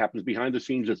because it happens behind the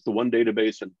scenes. It's the one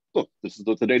database, and look, this is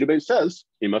what the database says.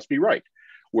 It must be right.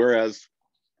 Whereas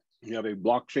you have a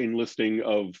blockchain listing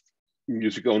of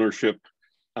music ownership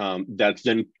that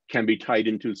then can be tied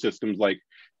into systems like,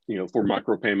 for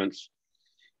micropayments.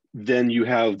 Then you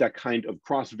have that kind of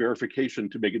cross verification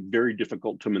to make it very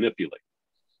difficult to manipulate.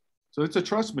 So it's a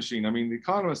trust machine. I mean, The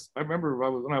Economist, I remember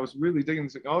when I was really digging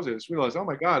into technology, I just realized, oh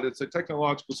my God, it's a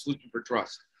technological solution for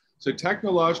trust. It's a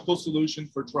technological solution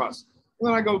for trust. And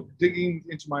then I go digging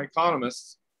into my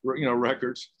Economist,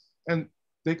 records, and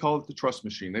they call it the trust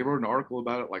machine. They wrote an article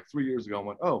about it like 3 years ago and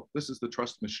went, oh, this is the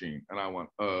trust machine. And I went,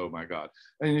 oh my God.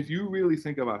 And if you really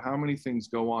think about how many things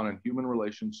go on in human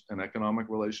relations and economic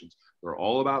relations, they're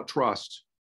all about trust.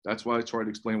 That's why I tried to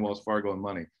explain Wells Fargo and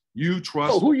money. You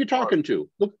trust. Oh, who are you talking to?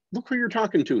 Look who you're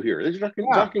talking to here. They're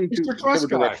talking to Mr. Trust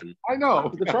Guy. Direction. I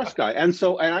know. The trust guy. And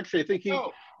actually I think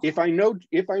if I know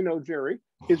Jerry,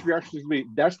 his reaction is to me,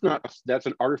 that's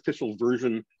an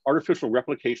artificial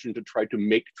replication to try to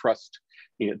make trust,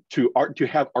 to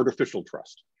have artificial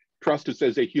trust. Trust is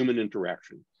as a human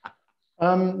interaction.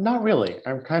 Not really.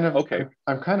 I'm kind of, okay.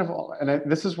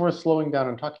 This is worth slowing down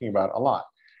and talking about a lot.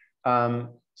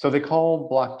 So they call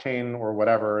blockchain or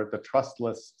whatever the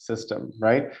trustless system,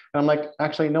 right? And I'm like,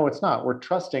 actually, no, it's not. We're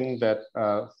trusting that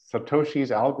Satoshi's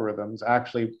algorithms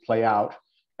actually play out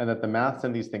and that the maths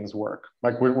in these things work.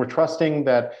 Like we're trusting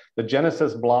that the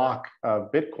Genesis block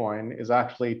of Bitcoin is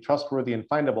actually trustworthy and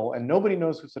findable, and nobody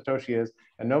knows who Satoshi is,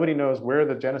 and nobody knows where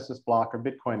the Genesis block of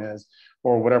Bitcoin is,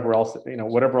 or whatever else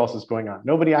is going on.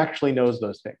 Nobody actually knows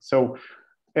those things. So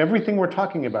everything we're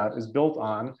talking about is built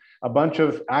on a bunch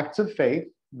of acts of faith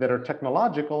that are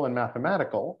technological and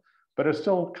mathematical, but are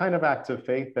still kind of acts of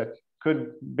faith that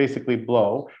could basically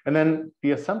blow. And then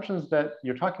the assumptions that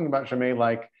you're talking about, Jamey,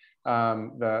 like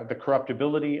the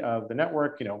corruptibility of the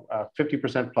network,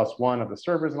 50% plus one of the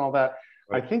servers and all that,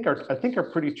 right. I think are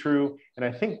pretty true. And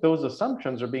I think those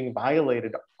assumptions are being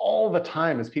violated all the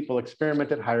time as people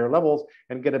experiment at higher levels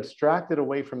and get abstracted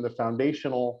away from the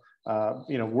foundational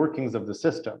workings of the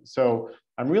system. So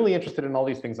I'm really interested in all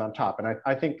these things on top. And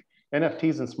I think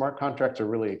NFTs and smart contracts are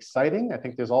really exciting. I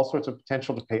think there's all sorts of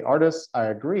potential to pay artists. I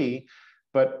agree,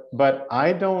 but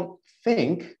I don't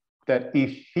think that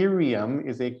Ethereum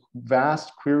is a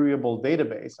vast queryable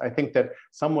database. I think that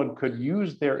someone could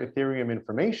use their Ethereum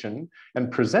information and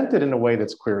present it in a way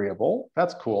that's queryable.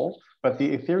 That's cool. But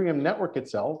the Ethereum network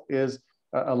itself is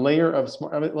a layer of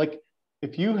smart. I mean, like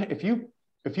if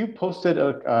you posted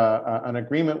an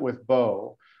agreement with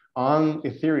Bo on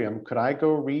Ethereum, could I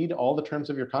go read all the terms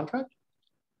of your contract?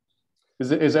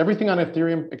 Is everything on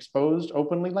Ethereum exposed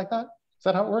openly like that? Is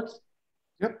that how it works?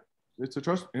 Yep, it's a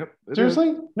trust. Yep.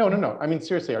 Seriously? No. I mean,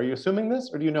 seriously, are you assuming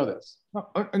this or do you know this? No,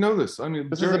 I know this. I mean,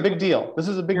 this is a big deal. This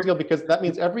is a big deal because that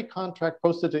means every contract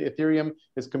posted to Ethereum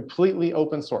is completely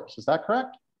open source. Is that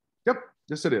correct? Yep.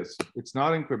 Yes, it is. It's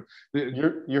not encrypted.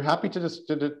 You're happy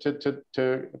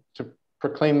to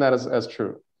proclaim that as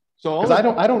true. So I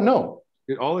don't know.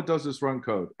 All it does is run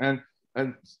code, and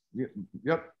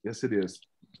yep, yes, it is.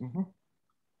 Mm-hmm.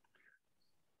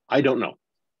 I don't know.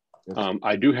 Yes.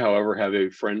 I do, however, have a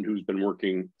friend who's been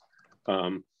working,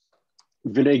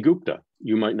 Vinay Gupta.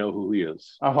 You might know who he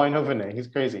is. Oh, I know Vinay. He's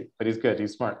crazy, but he's good.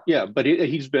 He's smart. Yeah, but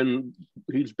he's been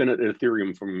at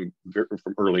Ethereum from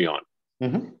early on.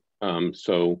 Mm-hmm.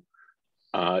 So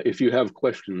if you have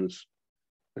questions,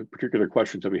 particular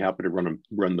questions, I'd be happy to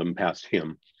run them past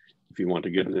him. If you want to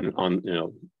get it on,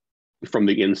 from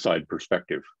the inside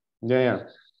perspective. Yeah.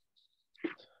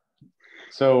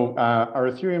 So are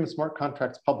Ethereum smart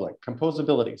contracts public?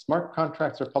 Composability. Smart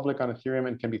contracts are public on Ethereum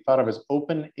and can be thought of as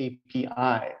open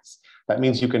APIs. That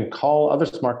means you can call other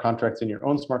smart contracts in your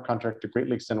own smart contract to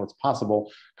greatly extend what's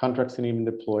possible. Contracts can even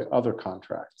deploy other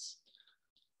contracts.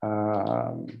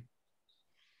 Yeah,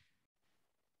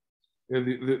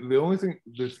 the only thing,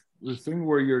 the thing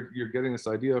where you're getting this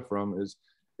idea from is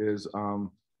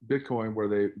Bitcoin where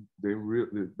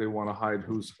they want to hide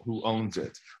who owns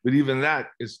it. But even that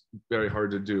is very hard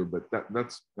to do. But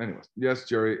that's anyways. Yes,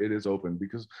 Jerry, it is open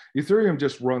because Ethereum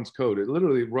just runs code. It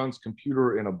literally runs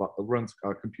computer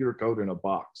code in a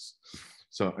box.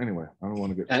 So anyway, I don't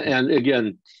want to get. And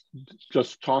again,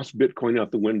 just toss Bitcoin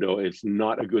out the window. It's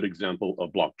not a good example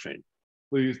of blockchain.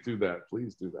 Please do that.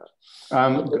 Please do that.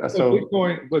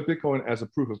 But Bitcoin as a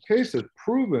proof of case has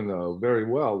proven, though, very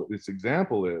well. Its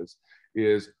example is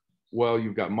well,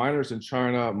 you've got miners in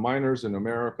China, miners in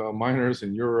America, miners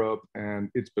in Europe, and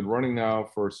it's been running now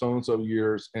for so and so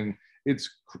years, and it's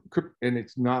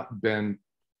not been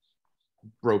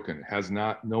broken.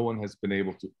 No one has been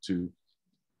able to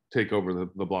take over the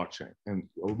blockchain, and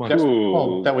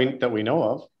that we know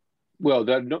of. Well,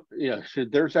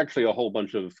 there's actually a whole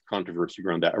bunch of controversy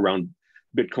around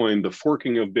Bitcoin, the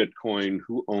forking of Bitcoin,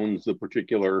 who owns the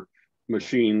particular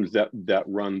machines that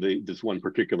run this one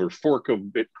particular fork of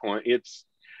Bitcoin. It's,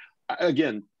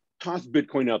 again, toss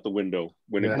Bitcoin out the window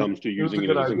when it comes to using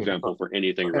it as an example for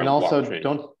anything around blockchain. And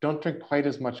also, don't drink quite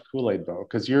as much Kool-Aid, though,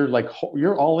 because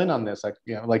you're all in on this.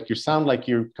 Like you sound like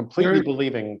you're completely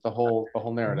believing the whole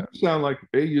narrative. You sound like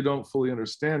A, you don't fully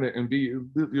understand it, and B,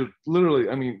 you're literally,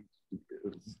 I mean,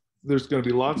 there's going to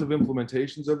be lots of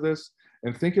implementations of this,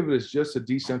 and think of it as just a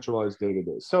decentralized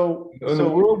database. So in the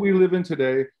world we live in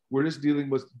today, we're just dealing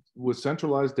with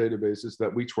centralized databases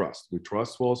that we trust. We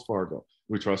trust Wells Fargo.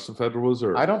 We trust the Federal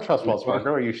Reserve. I don't trust Wells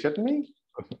Fargo. Are you shitting me?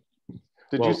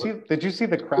 Did you see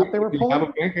the crap they were pulling? You have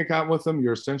a bank account with them.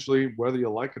 You're essentially, whether you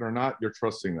like it or not, you're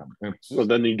trusting them. Well,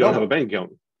 then you don't have a bank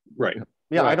account, right?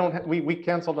 Yeah, I don't. We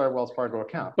canceled our Wells Fargo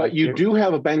account. But you do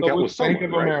have a bank account with someone, Bank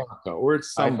of America, or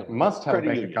it's someone. I must have a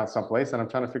bank account someplace, and I'm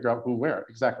trying to figure out where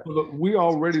exactly.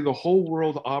 The whole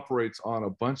world operates on a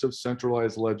bunch of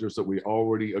centralized ledgers that we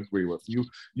already agree with.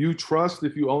 You trust,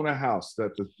 if you own a house,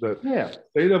 that the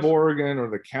state of Oregon or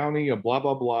the county of blah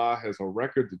blah blah has a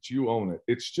record that you own it.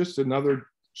 It's just another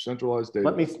centralized data.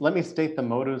 Let me state the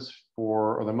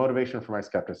motivation for my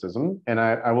skepticism, and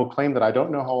I will claim that I don't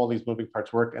know how all these moving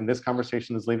parts work, and this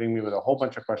conversation is leaving me with a whole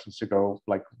bunch of questions to go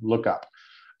look up.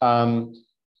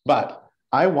 But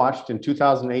I watched in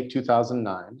 2008,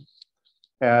 2009,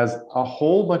 as a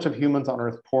whole bunch of humans on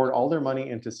Earth poured all their money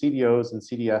into CDOs and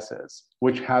CDSs,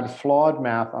 which had flawed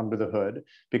math under the hood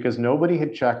because nobody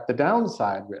had checked the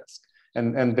downside risk.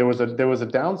 And there was a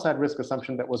downside risk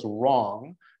assumption that was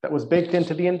wrong, that was baked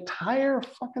into the entire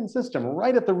fucking system,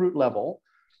 right at the root level.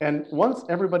 And once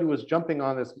everybody was jumping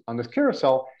on this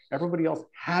carousel, everybody else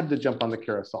had to jump on the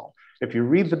carousel. If you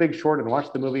read The Big Short and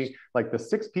watch the movie, like the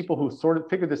 6 people who sort of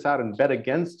figured this out and bet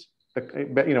against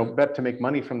bet to make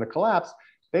money from the collapse,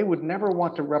 they would never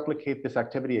want to replicate this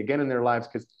activity again in their lives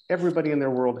because everybody in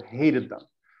their world hated them.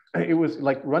 It was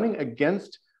like running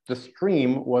against the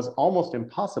stream was almost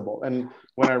impossible. And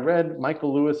when I read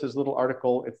Michael Lewis's little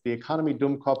article, it's the Economy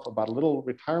Dummkopf, about a little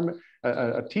retirement,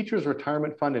 a teacher's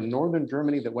retirement fund in Northern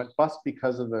Germany that went bust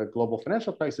because of the global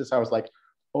financial crisis, I was like,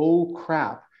 oh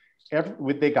crap.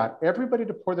 They got everybody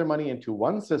to pour their money into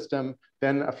one system.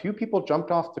 Then a few people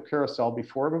jumped off the carousel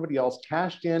before everybody else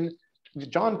cashed in.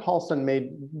 John Paulson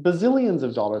made bazillions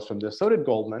of dollars from this, so did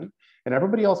Goldman, and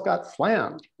everybody else got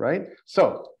slammed, right?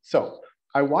 So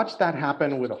I watched that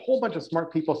happen with a whole bunch of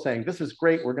smart people saying, this is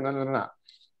great, we're gonna,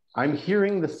 I'm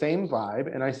hearing the same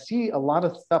vibe, and I see a lot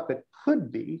of stuff that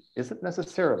could be, isn't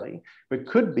necessarily, but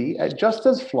could be just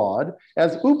as flawed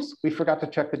as, oops, we forgot to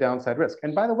check the downside risk.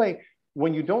 And by the way,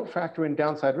 when you don't factor in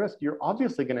downside risk, you're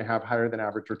obviously gonna have higher than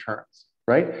average returns,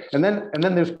 right? And then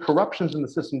there's corruptions in the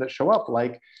system that show up,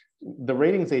 like the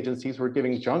ratings agencies were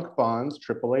giving junk bonds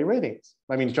AAA ratings.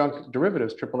 I mean, junk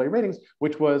derivatives AAA ratings,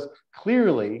 which was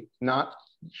clearly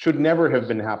should never have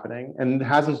been happening and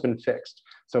hasn't been fixed.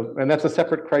 So, and that's a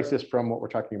separate crisis from what we're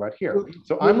talking about here.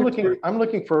 So I'm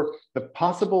looking for the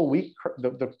possible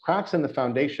the cracks in the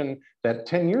foundation that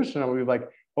 10 years from now, we'll be like,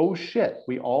 oh shit,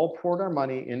 we all poured our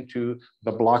money into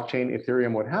the blockchain,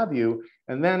 Ethereum, what have you.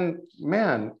 And then,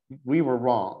 man, we were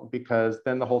wrong because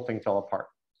then the whole thing fell apart.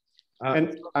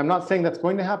 And I'm not saying that's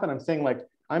going to happen. I'm saying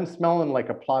I'm smelling like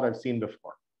a plot I've seen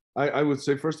before. I would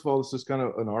say, first of all, this is kind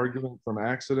of an argument from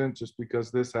accident. Just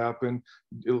because this happened,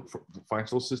 the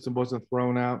financial system wasn't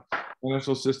thrown out.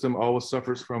 Financial system always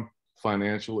suffers from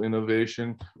financial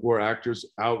innovation, where actors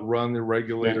outrun the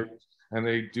regulators, and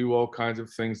they do all kinds of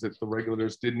things that the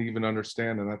regulators didn't even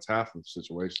understand, and that's half of the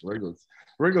situation.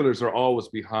 Regulators are always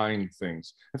behind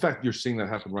things. In fact, you're seeing that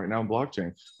happen right now in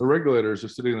blockchain. The regulators are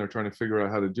sitting there trying to figure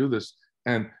out how to do this,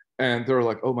 and they're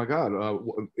like, oh my God,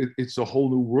 it's a whole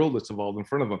new world that's evolved in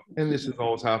front of them. And this is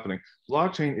always happening.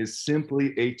 Blockchain is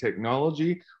simply a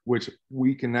technology which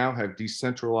we can now have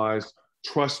decentralized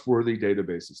trustworthy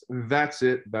databases. That's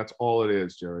it. That's all it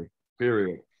is, Jerry.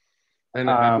 Period. And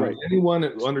anyone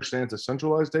that understands a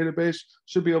centralized database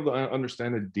should be able to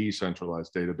understand a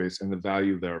decentralized database and the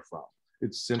value therefrom.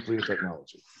 It's simply a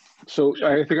technology. So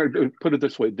I think I'd put it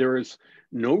this way: there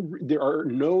are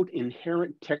no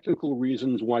inherent technical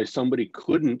reasons why somebody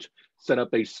couldn't set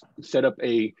up a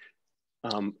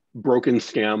broken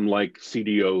scam like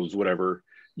CDOs, whatever,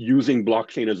 using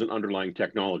blockchain as an underlying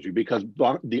technology, because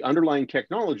the underlying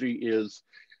technology is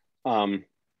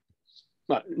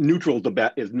neutral to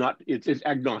bat, is not, it's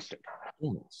agnostic.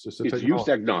 It's just it's use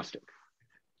agnostic.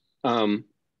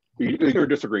 You're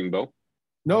disagreeing, Bo?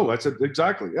 No, that's it.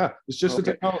 Exactly. Yeah, it's just a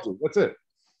technology. That's it.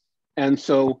 And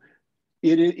so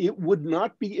it would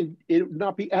not be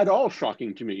at all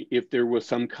shocking to me if there was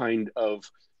some kind of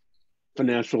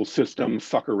financial system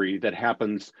fuckery that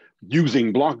happens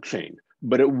using blockchain,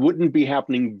 but it wouldn't be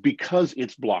happening because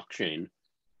it's blockchain.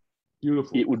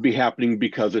 Beautiful. It would be happening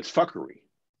because it's fuckery.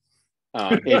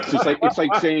 It's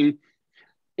like saying,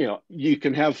 you know, you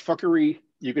can have fuckery.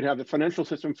 You can have the financial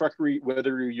system fuckery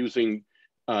whether you're using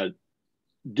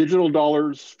digital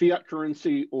dollars, fiat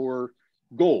currency, or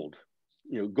gold.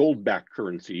 You know, gold-backed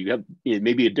currency. You have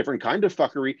maybe a different kind of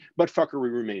fuckery, but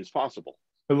fuckery remains possible.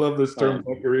 I love this term,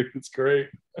 fuckery. It's great.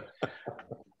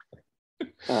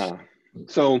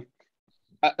 So,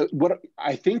 what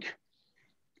I think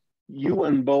you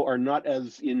and Bo are not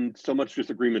as in so much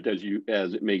disagreement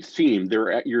as it may seem.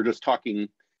 You're just talking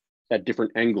at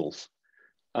different angles.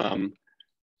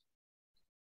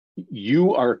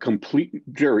 You are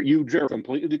Jerry,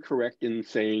 completely correct in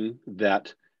saying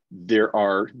that there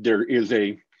is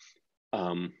a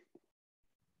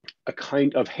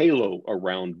kind of halo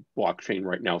around blockchain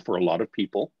right now for a lot of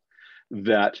people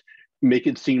that make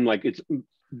it sound like it's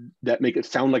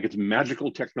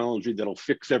magical technology that'll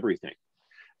fix everything.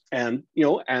 And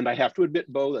and I have to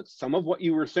admit, Bo, that some of what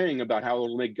you were saying about how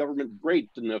it'll make government great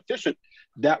and efficient,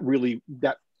 that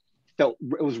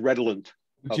was redolent.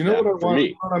 But you know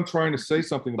what I'm trying to say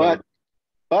something about.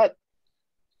 But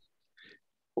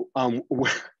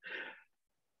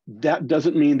that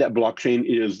doesn't mean that blockchain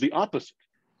is the opposite.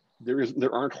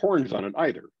 There aren't horns on it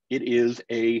either. It is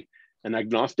an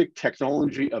agnostic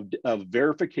technology of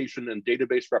verification and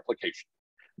database replication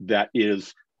that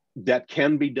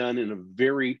can be done in a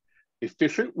very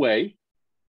efficient way.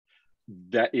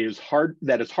 That is hard,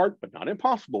 but not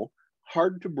impossible,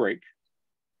 hard to break,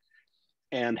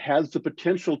 and has the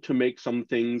potential to make some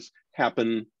things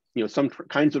happen, some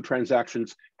kinds of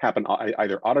transactions happen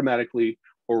either automatically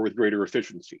or with greater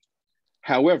efficiency.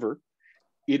 However,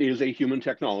 it is a human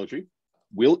technology.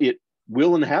 It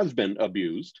will and has been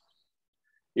abused.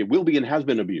 It will be and has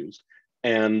been abused.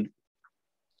 And,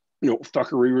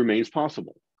 fuckery remains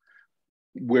possible.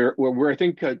 Where I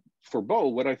think for Bo,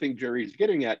 what I think Jerry's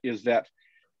getting at is that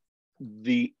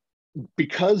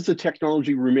because the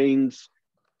technology remains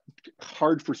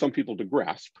hard for some people to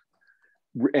grasp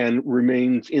and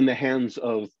remains in the hands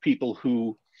of people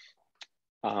who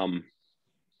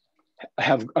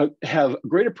have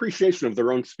great appreciation of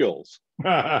their own skills.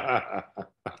 There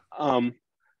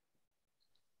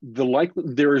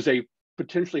is a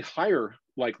potentially higher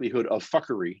likelihood of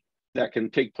fuckery that can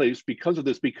take place because of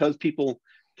this, because people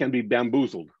can be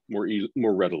bamboozled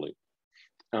more readily.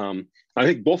 I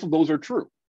think both of those are true.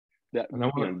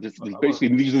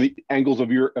 Basically, these are the angles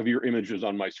of your images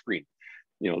on my screen.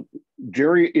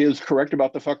 Jerry is correct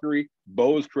about the fuckery.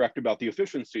 Bo is correct about the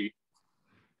efficiency.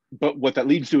 But what that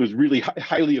leads to is really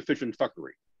highly efficient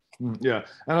fuckery. Yeah,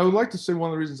 and I would like to say one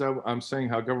of the reasons I'm saying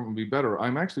how government would be better,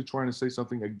 I'm actually trying to say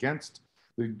something against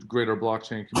the greater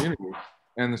blockchain community,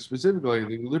 and specifically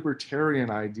the libertarian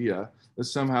idea that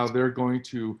somehow they're going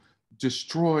to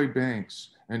destroy banks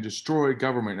and destroy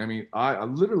government. I mean, I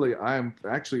am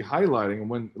actually highlighting, and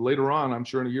when later on, I'm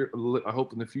sure in a year, I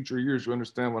hope in the future years you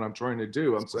understand what I'm trying to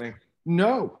do. I'm saying,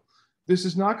 no, this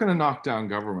is not going to knock down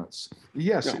governments.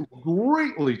 Yes, it will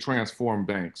greatly transform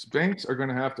banks. Banks are going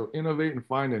to have to innovate and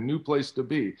find a new place to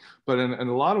be. But in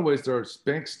a lot of ways,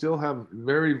 banks still have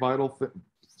very vital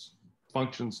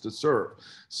functions to serve.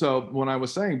 So when I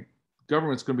was saying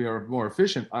government's going to be more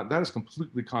efficient, that is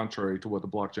completely contrary to what the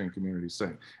blockchain community is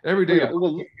saying. Every day, the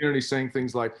community is saying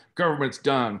things like, government's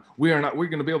done. We're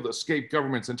going to be able to escape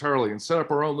governments entirely and set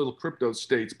up our own little crypto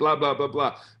states, blah, blah, blah,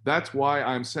 blah. That's why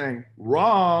I'm saying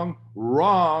wrong.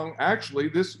 Actually,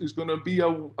 this is going to be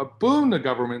a boon to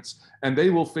governments, and they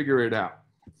will figure it out.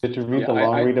 Did you read the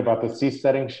long read about the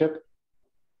seasetting ship?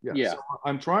 Yeah. So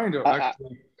I'm trying to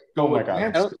actually go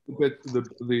against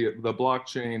the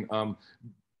blockchain,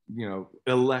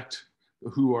 elect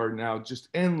who are now just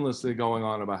endlessly going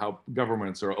on about how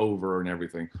governments are over and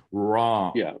everything.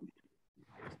 Wrong. Yeah.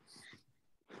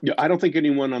 Yeah, I don't think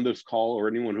anyone on this call or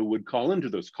anyone who would call into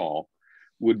this call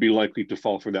would be likely to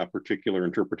fall for that particular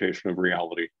interpretation of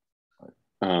reality.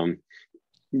 You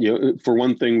know, for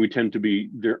one thing, we tend to be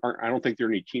I don't think there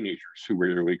are any teenagers who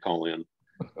regularly call in.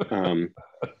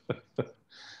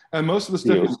 And most of the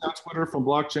stuff you see on Twitter from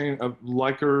blockchain of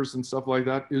likers and stuff like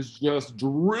that is just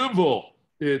drivel.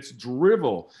 It's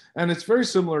drivel. And it's very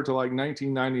similar to like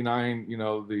 1999, you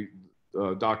know, the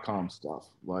 .com stuff.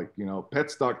 Like, you know,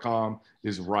 pets.com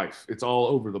is rife. It's all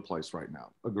over the place right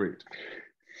now. Agreed.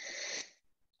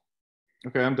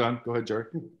 Okay, I'm done. Go ahead, Jerry.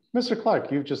 Mr.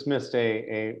 Clark, you've just missed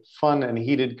a fun and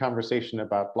heated conversation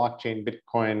about blockchain,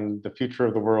 Bitcoin, the future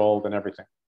of the world, and everything.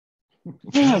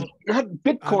 Yeah, not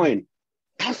Bitcoin.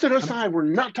 Toss it aside. We're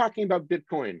not talking about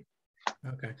Bitcoin.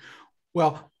 Okay.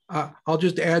 Well, I'll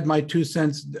just add my 2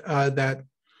 cents that,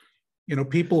 you know,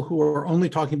 people who are only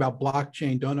talking about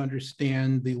blockchain don't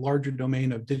understand the larger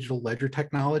domain of digital ledger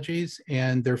technologies,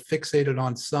 and they're fixated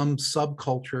on some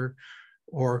subculture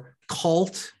or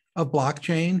cult of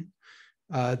blockchain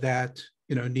that,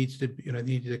 you know, need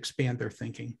to expand their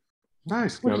thinking.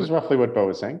 Nice. Which is roughly what Bo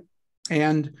was saying.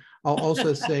 And I'll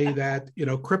also say that, you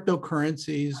know,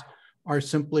 cryptocurrencies are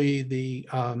simply the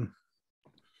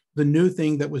new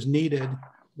thing that was needed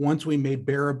once we made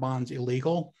bearer bonds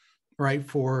illegal, right,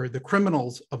 for the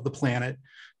criminals of the planet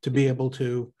to be able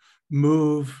to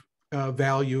move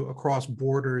value across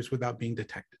borders without being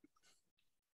detected.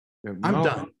 Yeah, I'm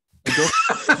done.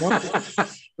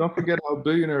 Don't forget how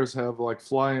billionaires have like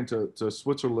fly into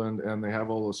Switzerland and they have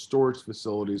all those storage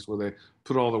facilities where they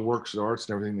put all the works of arts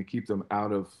and everything to keep them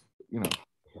out of, you know.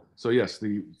 So yes,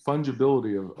 the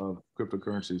fungibility of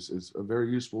cryptocurrencies is a very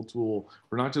useful tool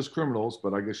for not just criminals,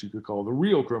 but I guess you could call the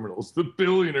real criminals, the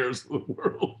billionaires of the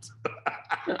world.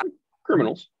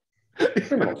 Criminals.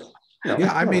 Criminals.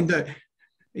 Yeah, I mean,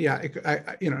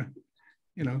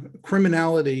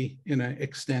 criminality, you know,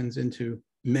 extends into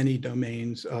many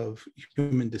domains of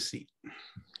human deceit.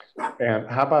 And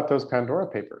how about those Pandora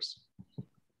Papers?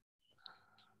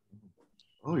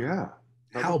 Oh yeah.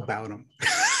 How about them?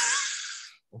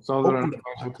 I saw that on the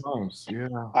Financial Times. Yeah.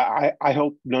 I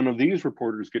hope none of these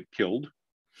reporters get killed,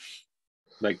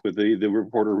 like with the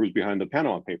reporter who's behind the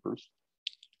Panama Papers.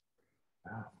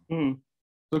 Mm.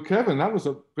 So Kevin, that was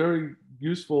a very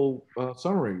useful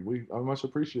summary. I much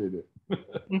appreciate it.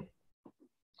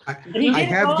 You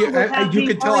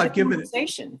can tell I've given it.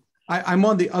 I'm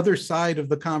on the other side of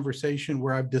the conversation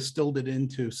where I've distilled it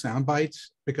into sound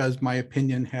bites because my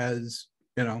opinion has,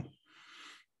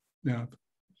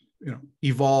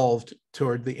 evolved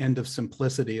toward the end of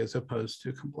simplicity as opposed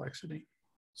to complexity.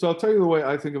 So I'll tell you the way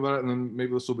I think about it, and then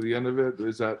maybe this will be the end of it,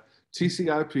 is that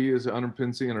TCP is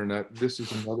underpins the internet. This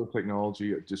is another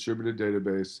technology, a distributed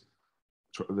database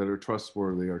that are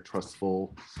trustworthy or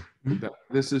trustful. Mm-hmm.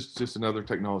 This is just another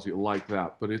technology like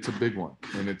that, but it's a big one.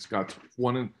 And it's got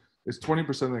it's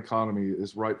 20% of the economy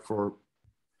is ripe for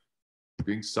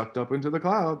being sucked up into the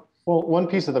cloud. Well, one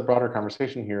piece of the broader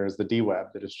conversation here is the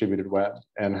DWeb, the distributed web,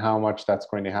 and how much that's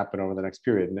going to happen over the next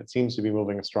period. And it seems to be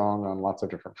moving strong on lots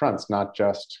of different fronts, not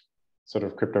just sort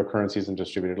of cryptocurrencies and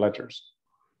distributed ledgers.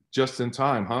 Just in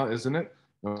time, huh? Isn't it?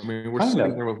 I mean, we're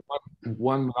sitting there with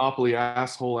one monopoly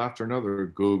asshole after another: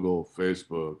 Google,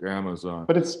 Facebook, Amazon.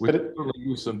 But we could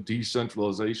use some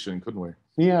decentralization, couldn't we?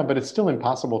 Yeah, but it's still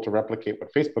impossible to replicate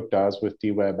what Facebook does with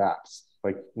DWeb apps.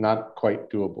 Like, not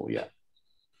quite doable yet.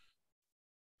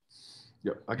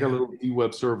 Yeah, I got a little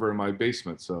DWeb server in my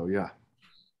basement, so yeah.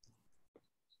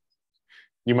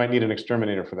 You might need an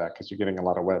exterminator for that because you're getting a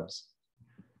lot of webs.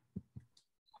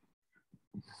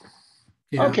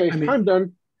 Yeah, okay, I'm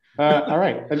done. All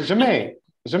right, Jamey,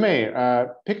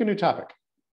 pick a new topic.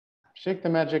 Shake the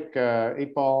magic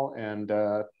 8-ball and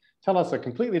tell us a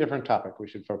completely different topic we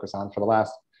should focus on for the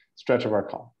last stretch of our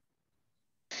call.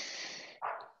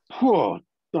 Oh,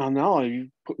 now you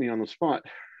put me on the spot.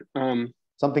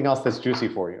 Something else that's juicy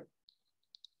for you.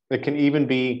 It can even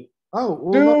be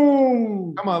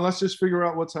doom. Come on, let's just figure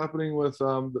out what's happening with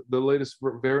the latest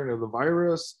variant of the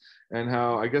virus and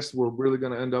how I guess we're really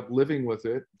going to end up living with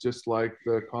it, just like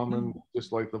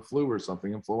just like the flu or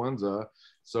something, influenza.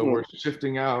 So we're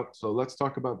shifting out. So let's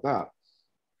talk about that.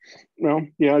 Well,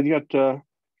 yeah, you got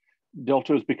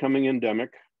Delta is becoming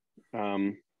endemic,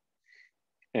 and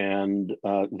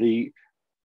the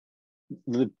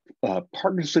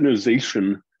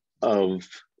partisanization of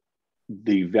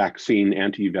the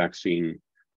anti-vaccine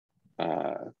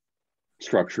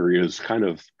structure is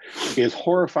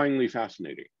horrifyingly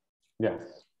fascinating. Yes.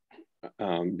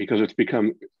 Because it's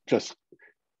become just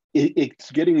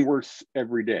it's getting worse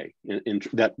every day in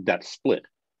that split.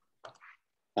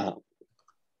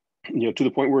 To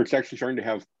the point where it's actually starting to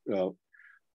have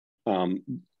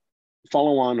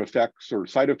follow-on effects or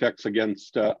side effects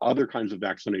against other kinds of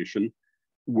vaccination,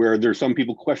 where there's some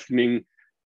people questioning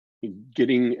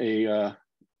getting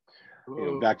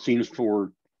vaccines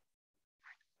for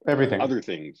everything, other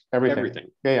things, everything.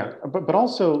 Yeah. But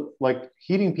also, like,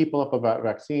 heating people up about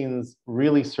vaccines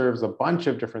really serves a bunch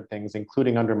of different things,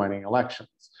 including undermining elections.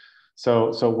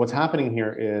 So what's happening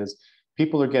here is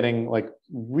people are getting like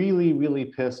really, really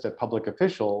pissed at public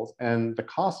officials, and the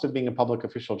cost of being a public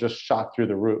official just shot through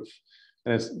the roof.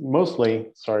 And it's mostly,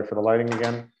 sorry for the lighting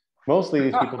again, mostly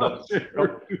these people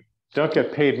don't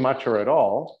get paid much or at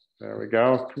all. There we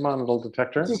go. Come on, little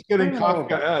detector. This is getting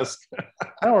Kafkaesque.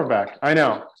 Now we're back. I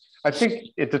know. I think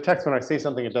it detects when I say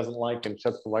something it doesn't like and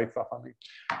shuts the lights off on me.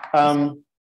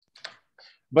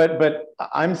 But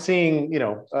I'm seeing,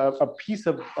 a piece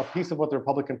of what the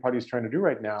Republican Party is trying to do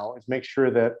right now is make sure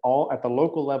that all at the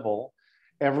local level,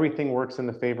 everything works in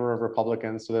the favor of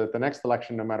Republicans, so that at the next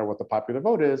election, no matter what the popular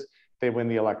vote is, they win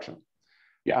the election.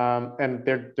 Yeah. And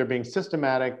they're being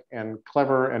systematic and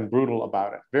clever and brutal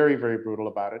about it, very, very brutal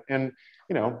about it. And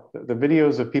the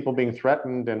videos of people being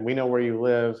threatened and we know where you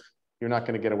live, you're not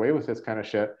going to get away with this kind of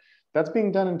shit, that's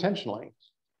being done intentionally.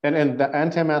 And the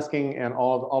anti-masking and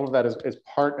all of that is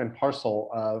part and parcel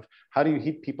of how do you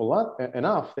heat people up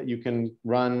enough that you can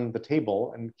run the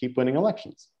table and keep winning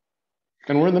elections.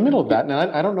 And we're in the middle of that, and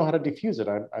I don't know how to diffuse it.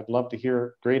 I'd love to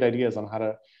hear great ideas on how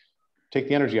to take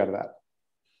the energy out of that.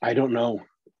 I don't know.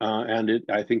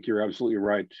 I think you're absolutely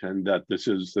right. And that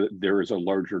there is a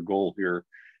larger goal here.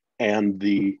 And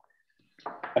the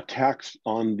attacks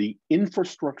on the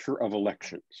infrastructure of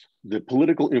elections, the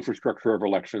political infrastructure of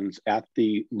elections at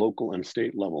the local and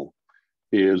state level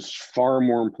is far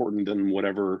more important than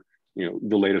whatever,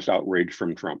 the latest outrage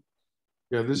from Trump.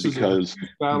 Yeah, this because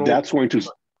is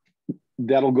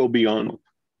that'll go beyond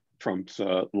Trump's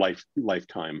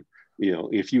lifetime.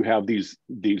 If you have these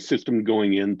systems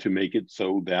going in to make it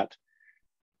so that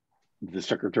the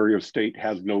Secretary of State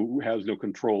has no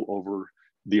control over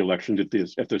the elections,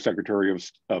 if the Secretary of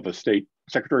State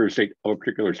of a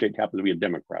particular state happens to be a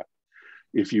Democrat,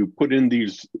 if you put in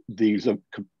these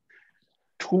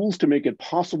tools to make it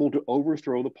possible to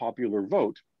overthrow the popular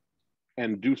vote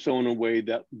and do so in a way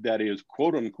that is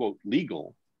quote unquote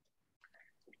legal,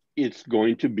 it's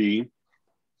going to be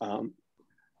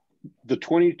the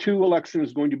 22 election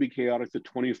is going to be chaotic. The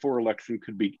 24 election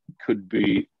could be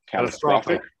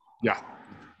catastrophic. Yeah.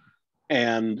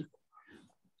 And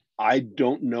I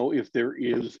don't know if there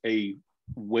is a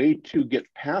way to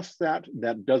get past that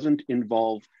doesn't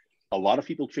involve a lot of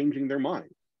people changing their mind.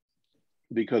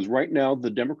 Because right now the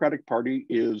Democratic Party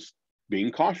is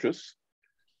being cautious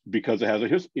because it has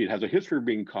a history of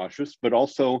being cautious, but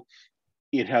also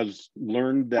it has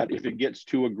learned that if it gets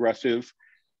too aggressive,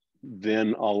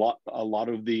 then a lot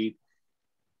of the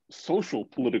social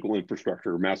political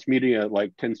infrastructure, mass media,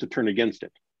 tends to turn against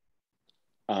it.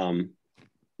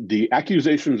 The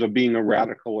accusations of being a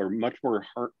radical are much more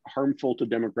harmful to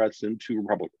Democrats than to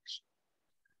Republicans.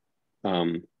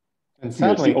 And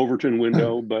sadly, it's the Overton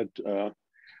window, but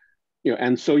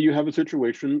and so you have a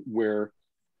situation where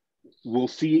we'll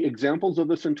see examples of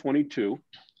this in 22.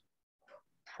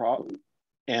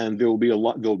 And there'll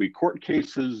be court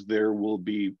cases, there will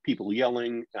be people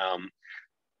yelling,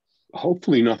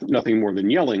 hopefully nothing more than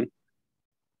yelling.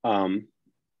 But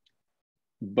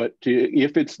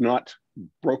if it's not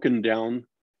broken down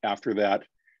after that,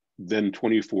 then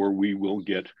 24, we will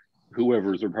get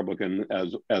whoever's Republican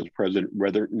as president,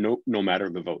 no matter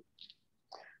the vote.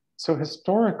 So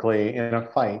historically, in a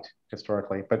fight,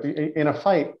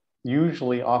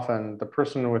 usually often the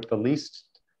person with the least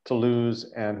to lose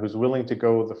and who's willing to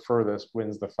go the furthest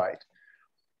wins the fight.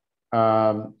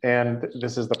 And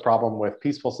this is the problem with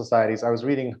peaceful societies. I was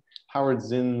reading Howard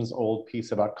Zinn's old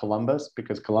piece about Columbus,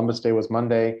 because Columbus Day was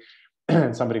Monday,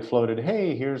 and somebody floated,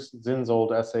 hey, here's Zinn's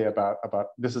old essay about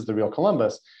this is the real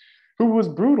Columbus, who was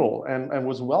brutal and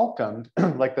was welcomed.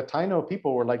 Like the Taino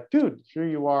people were like, dude, here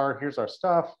you are, here's our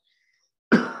stuff.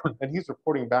 And he's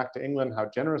reporting back to England how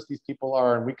generous these people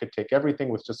are, and we could take everything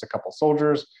with just a couple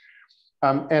soldiers.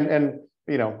 And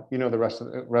you know the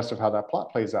rest of how that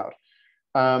plot plays out.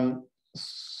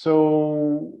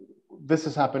 So this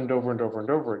has happened over and over and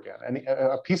over again. And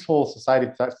a peaceful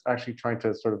society that's actually trying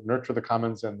to sort of nurture the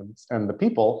commons and the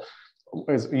people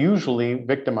is usually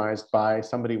victimized by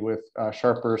somebody with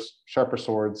sharper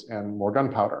swords and more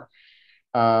gunpowder.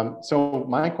 So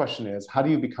my question is, how do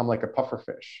you become like a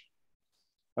pufferfish?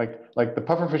 Like the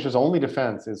pufferfish's only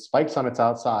defense is spikes on its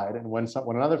outside, and when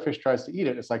another fish tries to eat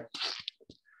it, it's like,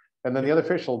 and then the other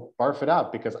fish will barf it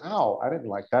out because, ow, I didn't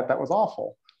like that. That was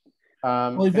awful.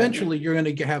 Well, eventually you're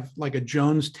going to have like a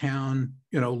Jonestown,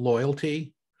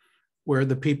 loyalty, where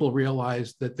the people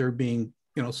realize that they're being,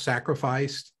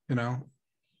 sacrificed,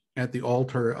 at the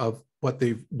altar of what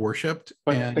they've worshipped.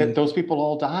 But those people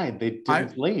all died. They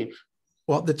didn't leave.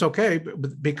 Well, that's okay,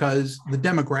 because the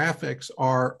demographics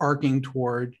are arcing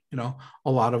toward, a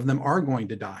lot of them are going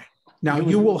to die. Now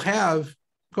you will have,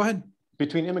 go ahead.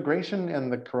 Between immigration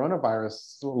and the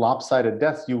coronavirus lopsided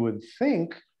deaths, you would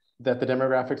think that the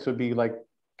demographics would be like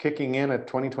kicking in at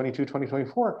 2022,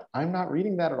 2024. I'm not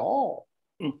reading that at all.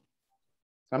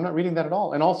 I'm not reading that at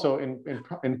all. And also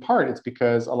in part, it's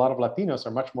because a lot of Latinos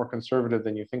are much more conservative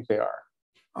than you think they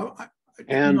are.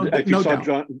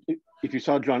 If you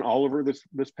saw John Oliver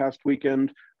this past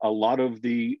weekend, a lot of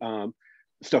the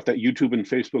stuff that YouTube and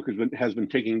Facebook has been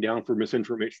taking down for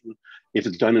misinformation, if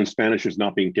it's done in Spanish, is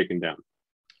not being taken down.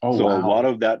 Oh, so wow. A lot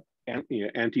of that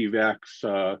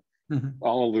anti-vax,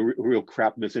 all of the real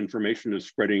crap misinformation is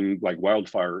spreading like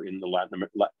wildfire in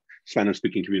the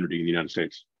Spanish-speaking community in the United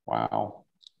States. Wow.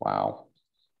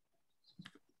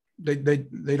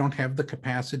 They don't have the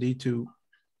capacity to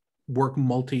work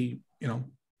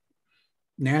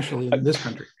nationally in this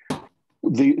country.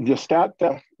 The stat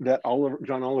that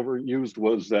John Oliver used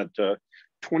was that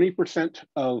 20%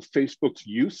 of Facebook's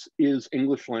use is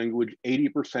English language,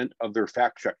 80% of their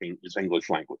fact checking is English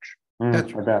language.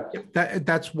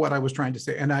 That's what I was trying to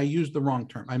say, and I used the wrong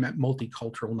term. I meant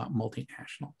multicultural, not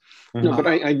multinational. No, but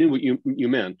I knew what you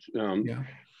meant.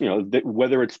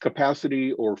 Whether it's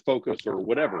capacity or focus or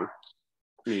whatever.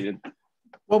 I mean,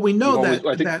 well, we know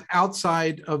that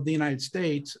outside of the United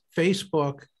States,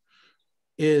 Facebook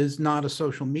is not a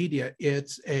social media.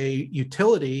 It's a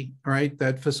utility, right,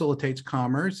 that facilitates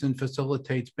commerce and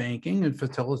facilitates banking and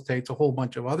facilitates a whole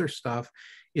bunch of other stuff.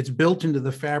 It's built into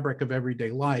the fabric of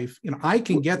everyday life. I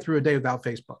can get through a day without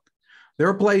Facebook. There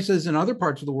are places in other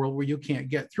parts of the world where you can't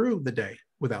get through the day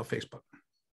without Facebook.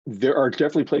 There are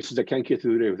definitely places that can't get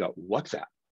through the day without WhatsApp.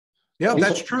 Yeah,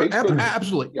 that's true.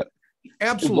 Absolutely. Yeah.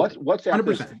 Absolutely. WhatsApp 100%.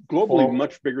 Is globally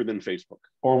much bigger than Facebook.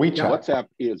 Or WeChat. WhatsApp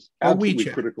is absolutely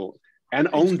critical and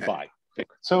owned by Facebook.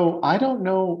 So I don't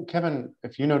know, Kevin,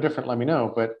 if you know different, let me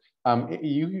know. But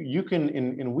you can,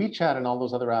 in WeChat and all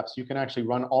those other apps, you can actually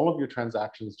run all of your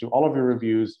transactions, do all of your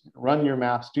reviews, run your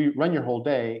maps, run your whole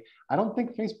day. I don't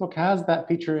think Facebook has that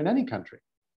feature in any country.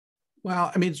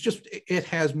 Well, I mean, it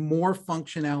has more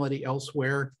functionality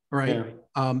elsewhere, right?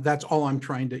 Yeah. That's all I'm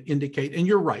trying to indicate. And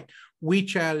you're right.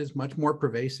 WeChat is much more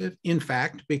pervasive. In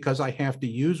fact, because I have to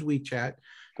use WeChat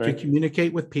to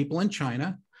communicate with people in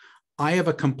China, I have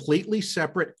a completely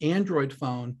separate Android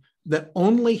phone that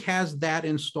only has that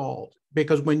installed,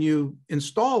 because when you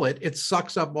install it, it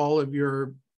sucks up all of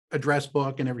your address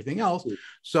book and everything else.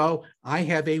 So I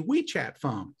have a WeChat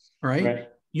phone, right?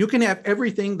 You can have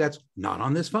everything that's not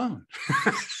on this phone.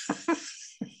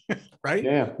 Right?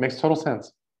 Yeah, makes total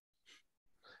sense.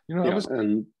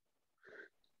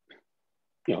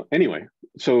 Anyway,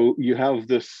 so you have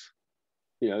this,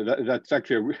 that's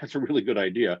actually that's a really good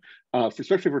idea.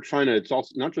 Especially for China, it's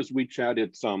also not just WeChat,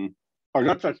 it's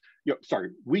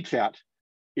WeChat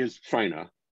is China,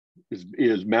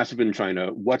 is massive in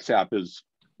China. WhatsApp is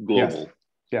global.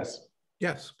 Yes,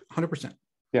 100%.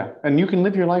 Yeah, and you can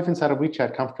live your life inside of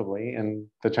WeChat comfortably, and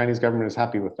the Chinese government is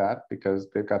happy with that because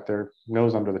they've got their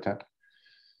nose under the tent.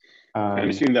 I'm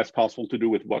assuming that's possible to do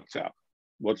with WhatsApp.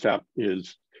 WhatsApp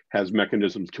has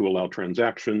mechanisms to allow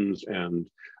transactions, and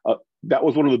that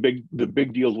was one of the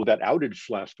big deals with that outage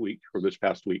last week or this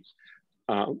past week,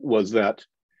 was that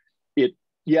it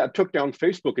took down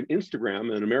Facebook and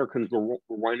Instagram, and Americans were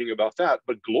whining about that,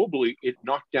 but globally it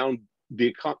knocked down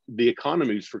the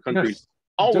economies for countries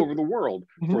all over the world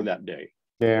for that day.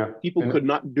 Yeah, people could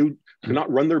not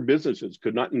run their businesses,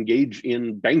 could not engage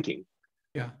in banking.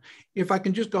 Yeah, if I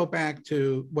can just go back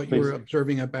to what you were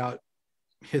observing about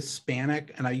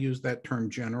Hispanic, and I use that term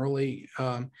generally,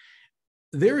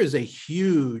 there is a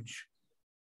huge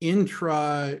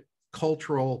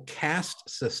intra-cultural caste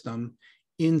system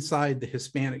inside the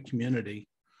Hispanic community,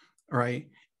 right?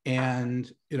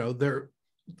 And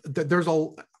there's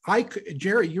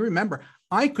Jerry, you remember,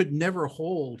 I could never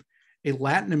hold a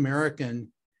Latin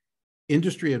American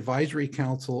industry advisory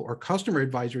council or customer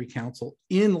advisory council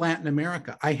in Latin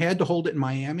America. I had to hold it in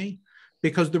Miami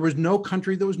because there was no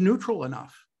country that was neutral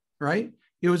enough, right?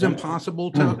 It was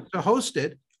impossible to host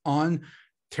it on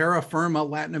terra firma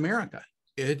Latin America.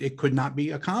 It could not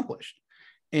be accomplished.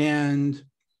 And,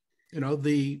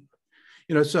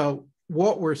 so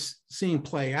what we're seeing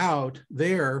play out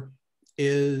there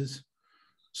is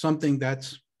something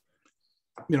that's,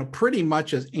 pretty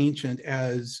much as ancient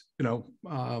as,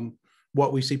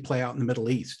 what we see play out in the Middle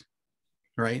East,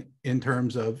 right? In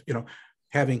terms of,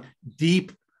 having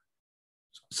deep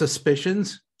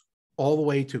suspicions all the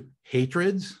way to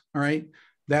hatreds, all right,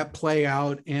 that play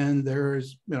out. And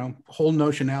there's, whole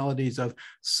notionalities of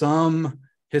some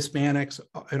Hispanics,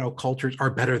 cultures are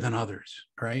better than others,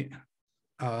 right?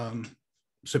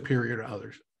 Superior to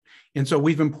others. And so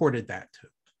we've imported that too.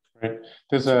 Right.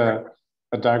 There's a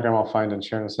diagram I'll find and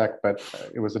share in a sec, but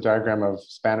it was a diagram of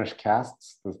Spanish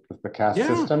castes, the caste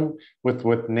system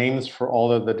with names for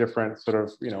all of the different sort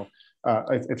of,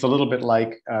 it's a little bit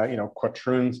like,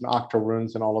 quatroons and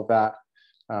octoroons and all of that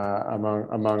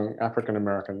among African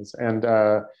Americans. And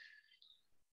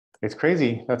it's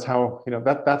crazy. That's how,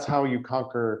 that's how you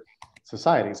conquer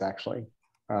societies, actually.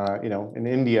 In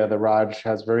India, the Raj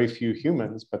has very few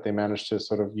humans, but they managed to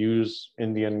sort of use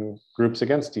Indian groups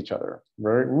against each other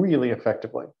really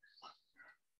effectively.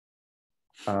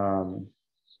 So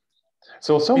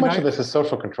much of this is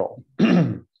social control.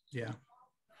 Yeah.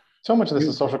 So much of this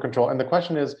is social control. And the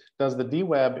question is, does the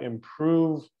DWeb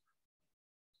improve,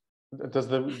 does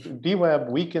the DWeb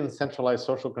weaken centralized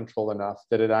social control enough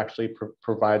that it actually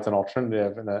provides an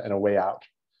alternative and a way out?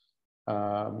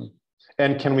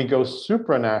 And can we go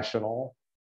supranational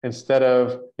instead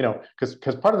of,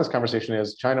 because part of this conversation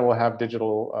is China will have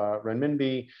digital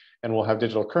renminbi and we'll have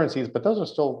digital currencies, but those are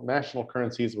still national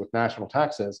currencies with national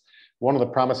taxes. One of the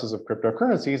promises of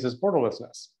cryptocurrencies is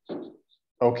borderlessness.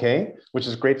 Okay, which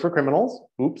is great for criminals,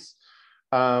 oops,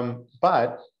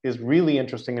 but is really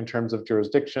interesting in terms of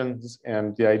jurisdictions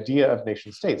and the idea of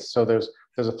nation states. So there's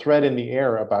a thread in the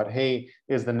air about, hey,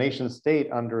 is the nation state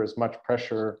under as much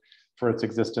pressure for its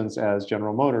existence as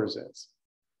General Motors is?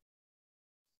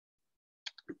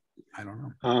 I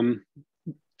don't know.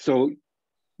 So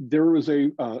there was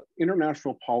a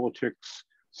international politics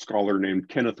scholar named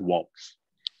Kenneth Waltz.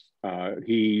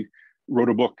 He wrote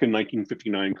a book in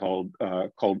 1959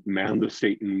 called "Man, the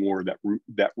State, and War"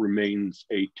 that remains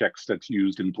a text that's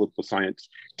used in political science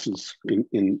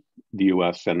in the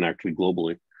U.S. and actually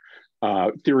globally.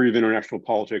 Theory of International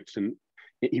Politics, and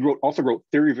he also wrote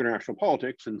Theory of International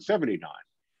Politics in '79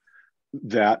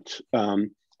 that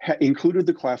included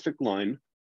the classic line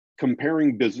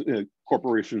comparing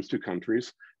corporations to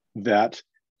countries that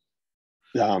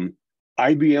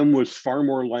IBM was far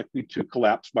more likely to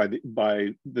collapse by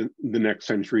the next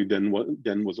century than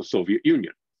was the Soviet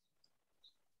Union,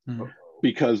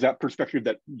 because that perspective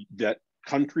that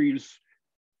countries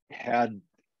had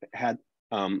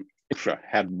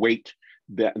weight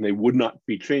and they would not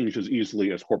be changed as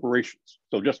easily as corporations.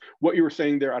 So just what you were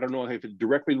saying there, I don't know if it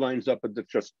directly lines up, but that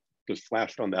just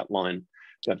flashed on that line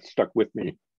that stuck with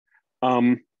me.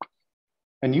 And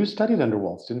you studied under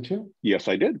Waltz, didn't you? Yes,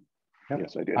 I did. Yep.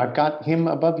 Yes, I did. I've got him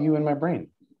above you in my brain.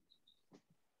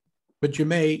 But you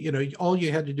may, all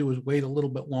you had to do was wait a little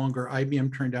bit longer.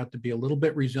 IBM turned out to be a little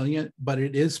bit resilient, but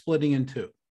it is splitting in two.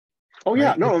 Oh, right?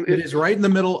 Yeah, no. It is right in the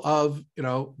middle of,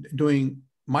 doing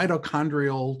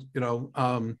mitochondrial,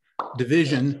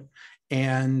 division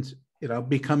and,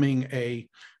 becoming a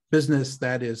business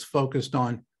that is focused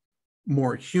on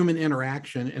more human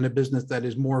interaction and a business that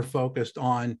is more focused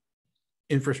on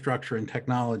infrastructure and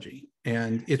technology.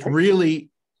 And it's really,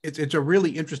 it's a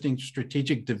really interesting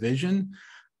strategic division.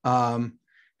 I'm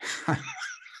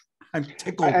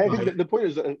tickled. I think the point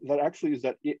is that actually is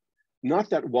that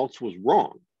not that Waltz was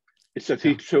wrong. It's that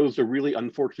he chose a really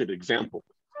unfortunate example.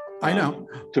 I know.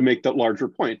 To make that larger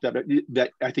point, that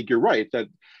I think you're right, that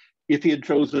if he had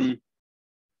chosen,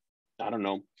 I don't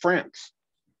know, France,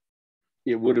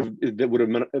 he would have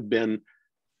been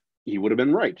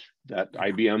right, that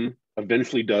IBM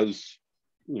eventually does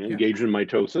engage in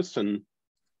mitosis.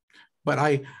 But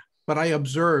I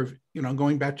observe,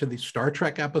 going back to the Star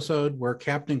Trek episode where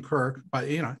Captain Kirk,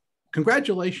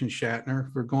 congratulations,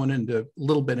 Shatner, for going a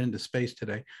little bit into space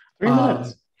today. 3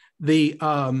 minutes.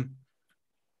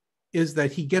 Is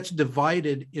that he gets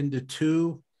divided into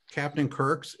two Captain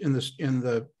Kirks in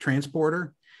the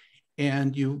transporter,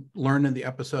 and you learn in the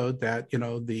episode that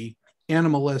the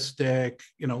animalistic,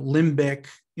 limbic,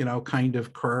 kind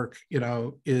of Kirk,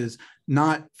 is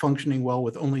not functioning well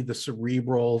with only the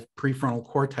cerebral prefrontal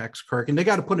cortex Kirk, and they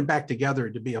got to put him back together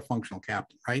to be a functional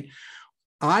captain, right?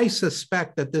 I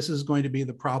suspect that this is going to be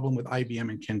the problem with IBM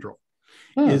and Kyndryl,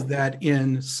 is that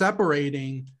in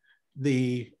separating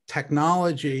the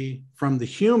technology from the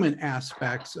human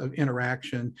aspects of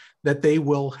interaction, that they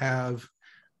will have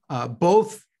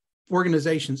both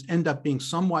organizations end up being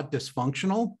somewhat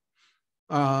dysfunctional.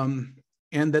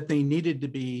 and that they needed to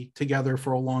be together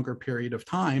for a longer period of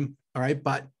time. All right,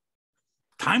 but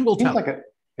time will tell.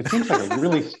 It seems like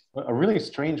a really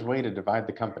strange way to divide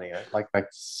the company. Like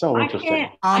so interesting.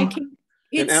 And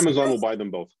Amazon will buy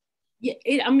them both. Yeah,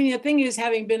 I mean, the thing is,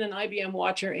 having been an IBM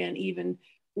watcher and even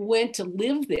went to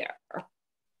live there,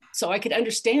 so I could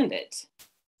understand it.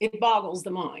 It boggles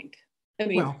the mind. I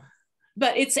mean,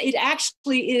 but it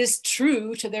actually is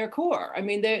true to their core. I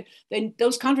mean,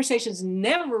 those conversations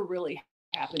never really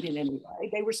happened in any way.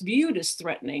 They were viewed as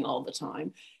threatening all the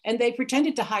time, and they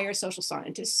pretended to hire social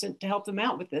scientists to help them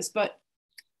out with this. But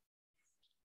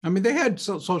I mean, they had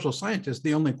social scientists.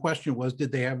 The only question was,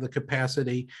 did they have the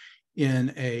capacity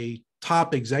in a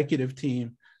top executive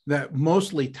team that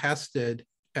mostly tested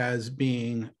as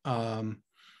being, no,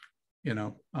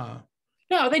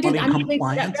 they didn't. I mean,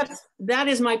 that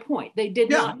is my point. They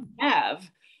did not have,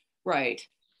 right.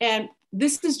 And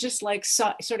this is just like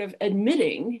sort of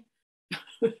admitting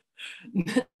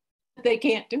they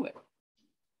can't do it.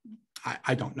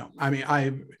 I don't know. I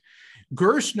mean,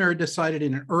 Gerstner decided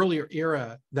in an earlier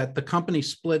era that the company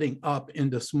splitting up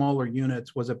into smaller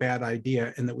units was a bad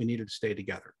idea and that we needed to stay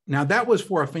together. Now, that was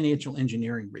for a financial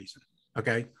engineering reason,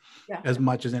 okay, as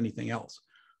much as anything else.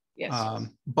 Yes.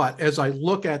 But as I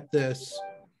look at this,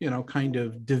 kind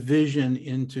of division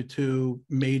into two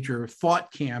major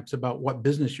thought camps about what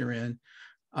business you're in,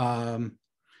 I'm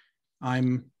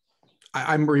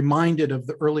reminded of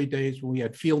the early days when we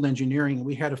had field engineering, and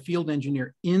we had a field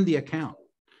engineer in the account.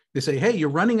 They say, hey, you're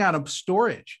running out of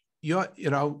storage.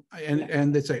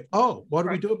 And they say, oh, what do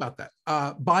we do about that?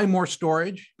 Buy more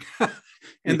storage.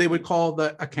 And they would call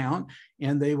the account,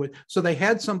 and so they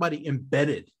had somebody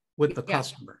embedded with the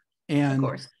customer. And,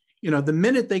 the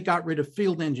minute they got rid of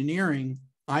field engineering,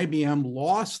 IBM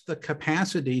lost the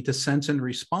capacity to sense and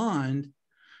respond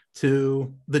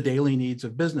to the daily needs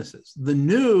of businesses. The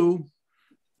new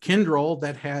Kyndryl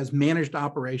that has managed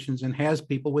operations and has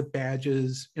people with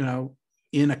badges,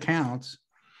 in accounts,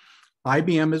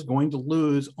 IBM is going to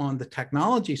lose on the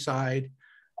technology side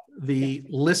the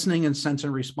listening and sense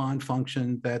and respond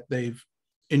function that they've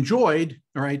enjoyed,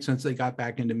 all right, since they got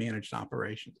back into managed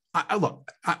operations. I'm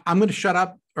going to shut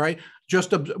up, all right?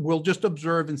 We'll just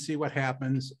observe and see what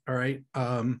happens, all right?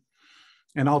 And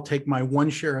I'll take my 1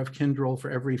 share of Kyndryl for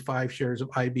every 5 shares of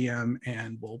IBM,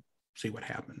 and we'll see what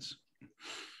happens.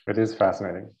 It is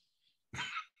fascinating.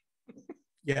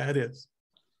 Yeah, it is.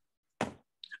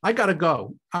 I gotta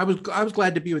go. I was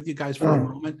glad to be with you guys for a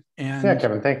moment. And yeah,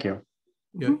 Kevin, thank you.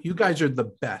 You guys are the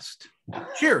best.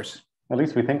 Cheers. At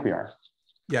least we think we are.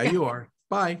 Yeah, you are.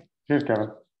 Bye. Cheers,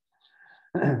 Kevin.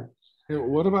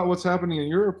 What about what's happening in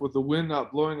Europe with the wind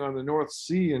not blowing on the North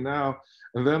Sea, and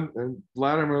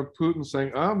Vladimir Putin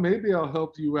saying, oh, maybe I'll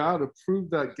help you out, approve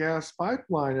that gas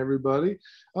pipeline, everybody.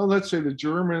 Oh, let's say the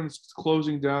Germans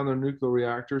closing down their nuclear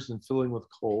reactors and filling with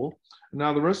coal. And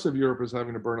now the rest of Europe is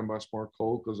having to burn a much more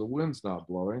coal because the wind's not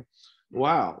blowing.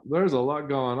 Wow, there's a lot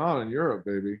going on in Europe,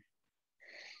 baby.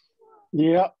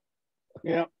 Yeah.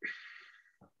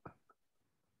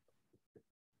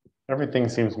 Everything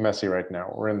seems messy right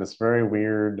now. We're in this very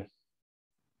weird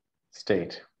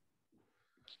state.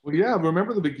 Well, yeah,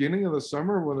 remember the beginning of the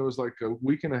summer when it was like a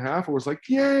week and a half, it was like,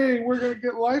 yay, we're going to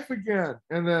get life again.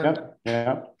 And then...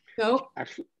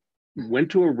 Actually,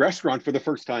 went to a restaurant for the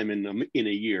first time in a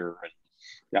year. And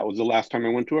that was the last time I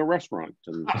went to a restaurant.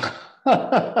 And,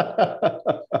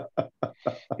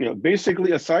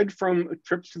 basically, aside from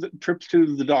trips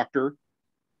to the doctor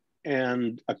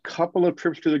and a couple of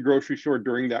trips to the grocery store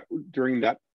during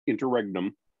that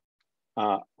interregnum,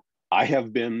 I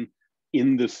have been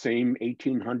in the same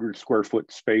 1,800 square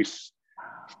foot space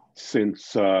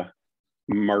since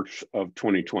March of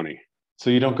 2020. So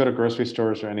you don't go to grocery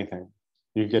stores or anything?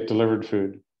 You get delivered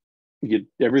food? You get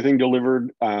everything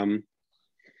delivered.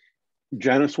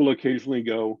 Janice will occasionally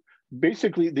go.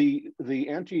 Basically, the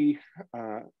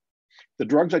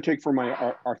drugs I take for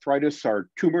my arthritis are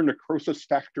tumor necrosis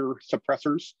factor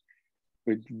suppressors,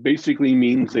 which basically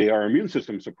means they are immune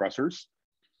system suppressors.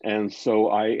 And so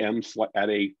I am at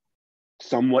a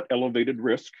somewhat elevated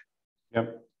risk.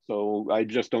 Yep. So I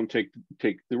just don't take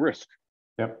the risk.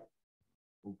 Yep.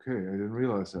 Okay, I didn't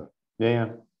realize that. Yeah.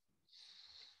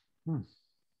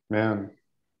 Man.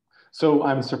 So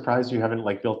I'm surprised you haven't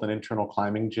built an internal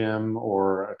climbing gym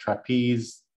or a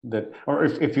trapeze or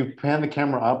if you pan the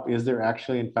camera up, is there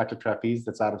actually in fact a trapeze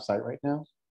that's out of sight right now?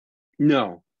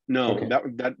 No. Okay.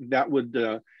 That would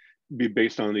be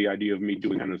based on the idea of me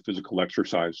doing kind of physical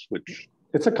exercise, which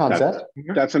it's a concept.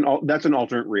 That's an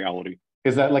alternate reality.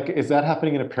 Is that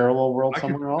happening in a parallel world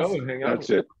somewhere else? Hang out. That's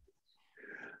it.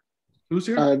 Who's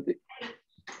here?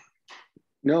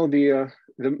 No,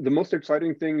 the most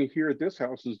exciting thing here at this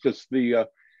house is just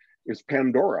is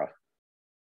Pandora,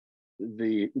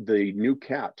 the new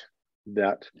cat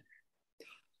that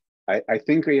I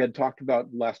think I had talked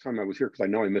about last time I was here, because I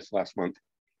know I missed last month,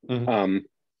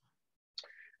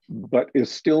 but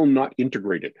is still not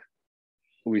integrated.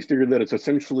 We figured that it's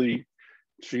essentially,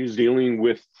 she's dealing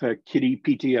with kitty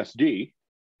PTSD.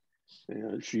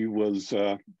 She was,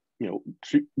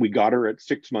 we got her at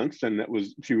 6 months, and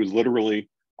she was literally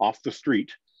off the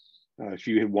street.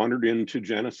 She had wandered into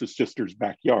Janice's sister's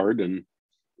backyard and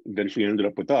eventually ended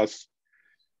up with us.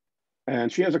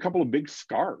 And she has a couple of big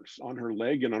scars on her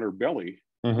leg and on her belly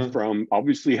from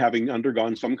obviously having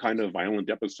undergone some kind of violent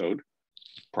episode,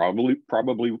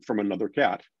 probably from another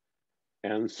cat.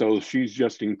 And so she's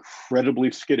just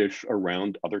incredibly skittish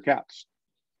around other cats.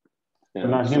 But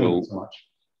not humans so much.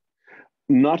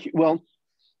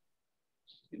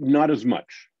 Not as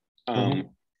much.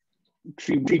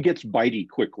 She gets bitey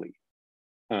quickly.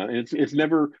 It's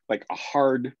never like a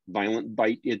hard, violent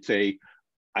bite. It's a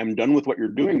 "I'm done with what you're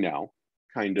doing now"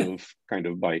 kind of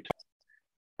bite.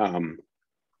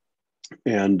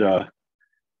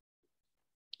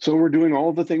 So we're doing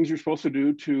all the things you're supposed to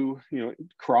do to,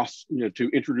 to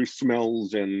introduce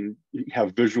smells and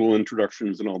have visual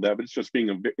introductions and all that. But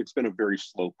it's been a very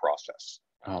slow process.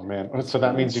 Oh man! So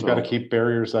that means you've got to keep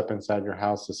barriers up inside your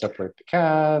house to separate the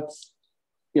cats.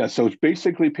 Yeah. So it's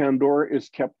basically Pandora is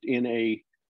kept in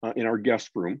our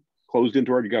guest room, closed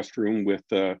into our guest room with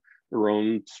her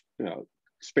own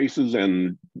spaces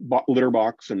and litter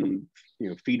box and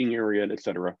feeding area,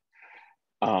 etc.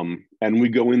 And we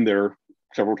go in there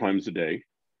several times a day,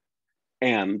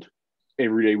 and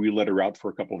every day we let her out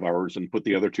for a couple of hours and put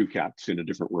the other two cats in a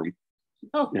different room.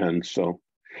 And so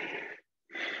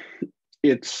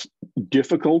it's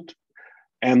difficult,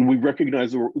 and we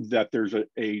recognize that there's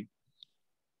a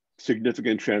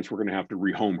significant chance we're going to have to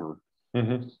rehome her.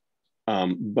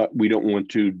 But we don't want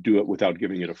to do it without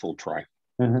giving it a full try.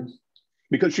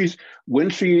 Because when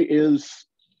she is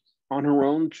on her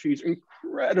own, she's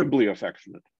incredibly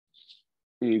affectionate.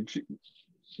 I mean,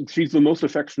 she's the most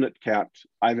affectionate cat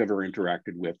I've ever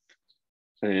interacted with,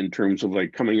 in terms of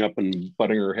like coming up and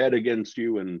butting her head against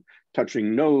you and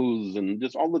touching nose and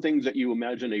just all the things that you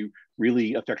imagine a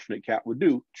really affectionate cat would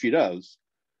do. She does,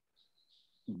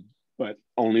 but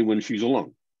only when she's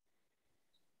alone.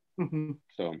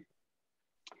 So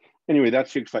anyway,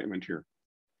 that's the excitement here.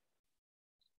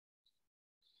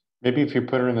 Maybe if you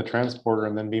put her in the transporter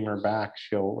and then beam her back,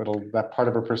 that part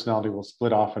of her personality will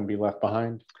split off and be left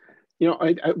behind.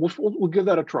 We'll give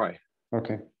that a try.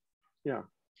 Okay. Yeah.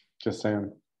 Just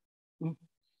saying. How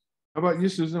about you,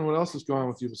 Susan? What else is going on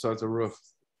with you besides a roof?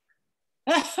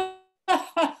 That's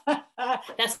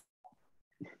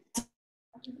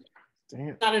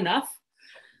not enough.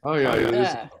 Oh yeah, it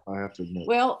is. I have to admit.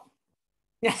 Well,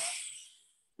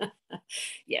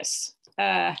 yes.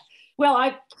 Well,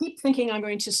 I keep thinking I'm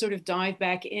going to sort of dive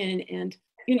back in and,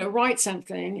 write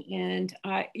something. And,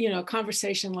 a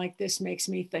conversation like this makes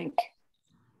me think.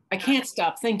 I can't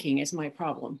stop thinking is my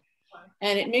problem.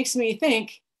 And it makes me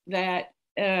think that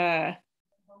there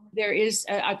is,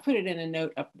 I put it in a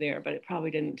note up there, but it probably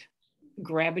didn't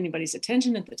grab anybody's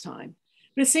attention at the time.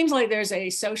 But it seems like there's a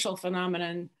social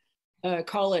phenomenon,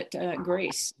 call it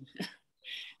grace,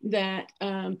 that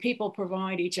people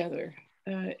provide each other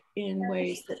in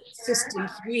ways that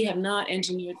we have not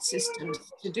engineered systems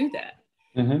to do that.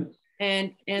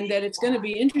 And that it's going to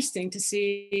be interesting to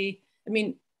see,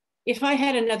 if I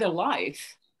had another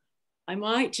life, I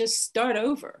might just start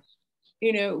over,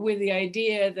 with the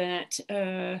idea that,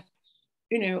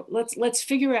 let's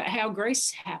figure out how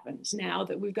grace happens now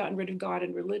that we've gotten rid of God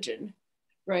and religion,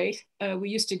 right? We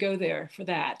used to go there for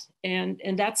that. And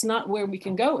that's not where we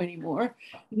can go anymore,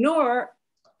 nor,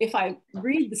 if I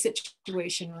read the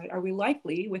situation right, are we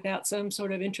likely, without some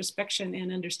sort of introspection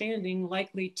and understanding,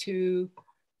 likely to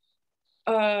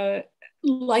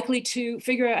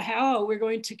figure out how we're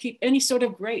going to keep any sort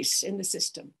of grace in the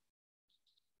system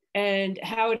and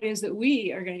how it is that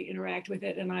we are going to interact with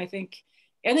it. And I think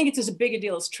it's as big a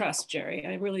deal as trust, Jerry.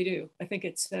 I really do. I think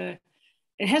it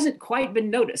hasn't quite been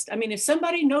noticed. If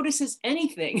somebody notices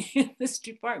anything in this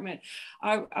department,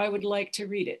 I would like to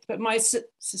read it. But my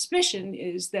suspicion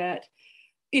is that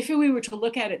if we were to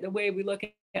look at it the way we look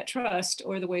at trust,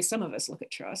 or the way some of us look at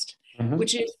trust,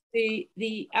 which is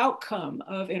the outcome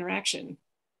of interaction.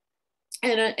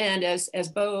 And as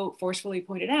Bo forcefully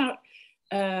pointed out,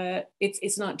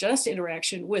 it's not just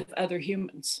interaction with other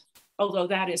humans, although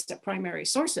that is the primary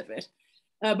source of it.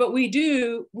 But we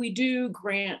do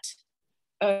grant,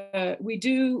 we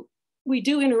do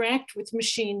interact with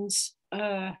machines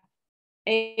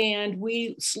and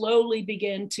we slowly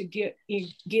begin to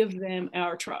give them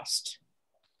our trust.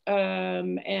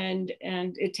 And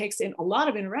it takes a lot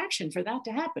of interaction for that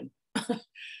to happen.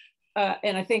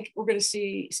 And I think we're going to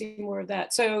see more of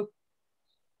that. So,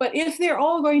 but if they're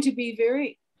all going to be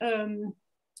very,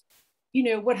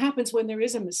 what happens when there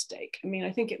is a mistake? I mean,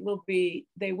 I think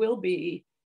they will be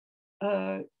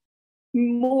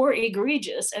more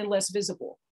egregious and less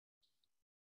visible.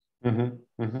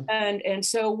 Mm-hmm, mm-hmm. And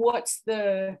so what's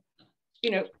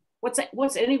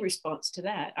any response to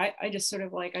that? I just sort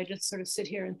of sit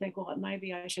here and think, well,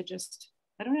 maybe I should just,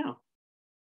 I don't know.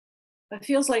 It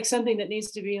feels like something that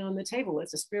needs to be on the table.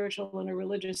 It's a spiritual and a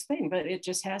religious thing, but it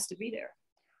just has to be there.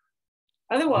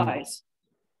 Otherwise,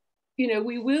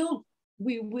 we will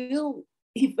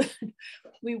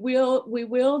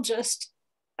just,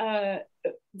 the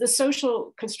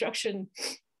social construction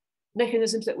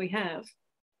mechanisms that we have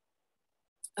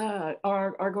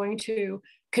are going to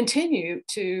continue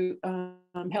to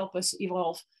help us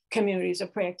evolve communities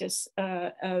of practice,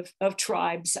 of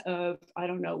tribes, of, I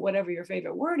don't know, whatever your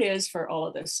favorite word is for all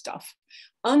of this stuff.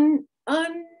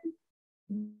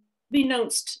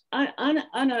 Unbeknownst,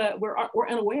 we're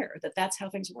unaware that that's how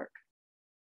things work.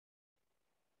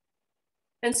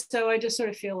 And so I just sort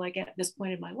of feel like at this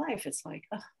point in my life, it's like,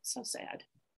 oh, so sad.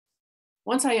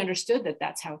 Once I understood that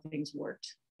that's how things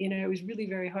worked, it was really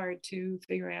very hard to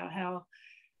figure out how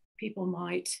people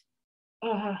might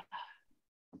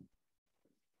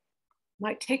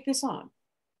take this on.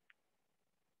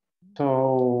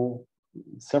 So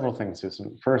several things,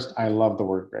 Susan. First, I love the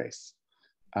word grace.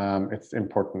 It's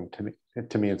important to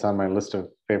me. It's on my list of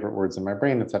favorite words in my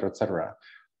brain, et cetera, et cetera.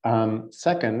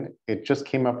 Second, it just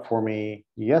came up for me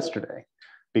yesterday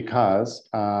because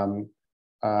a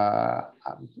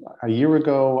year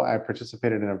ago, I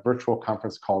participated in a virtual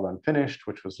conference called Unfinished,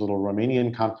 which was a little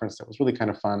Romanian conference that was really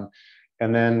kind of fun.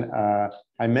 And then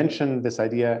I mentioned this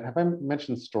idea. Have I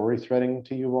mentioned story threading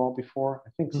to you all before?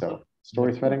 I think so.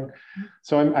 Story threading.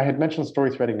 So I had mentioned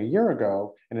story threading a year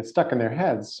ago, and it stuck in their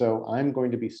heads. So I'm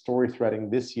going to be story threading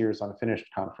this year's Unfinished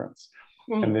conference.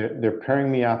 And they're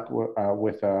pairing me up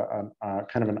with a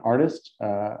kind of an artist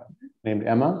named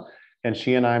Emma. And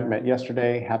she and I met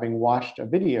yesterday, having watched a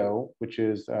video, which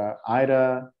is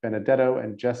Ida Benedetto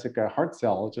and Jessica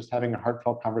Hartzell just having a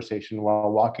heartfelt conversation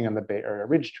while walking on the Bay Area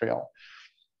Ridge Trail.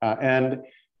 And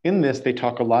in this, they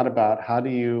talk a lot about how do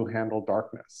you handle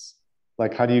darkness?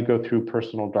 Like, how do you go through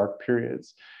personal dark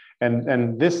periods?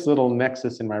 And this little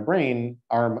nexus in my brain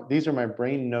these are my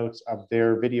brain notes of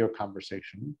their video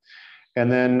conversation. And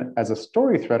then as a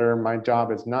story threader, my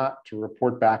job is not to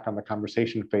report back on the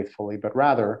conversation faithfully, but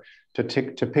rather to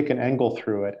pick an angle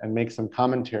through it and make some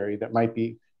commentary that might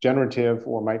be generative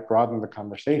or might broaden the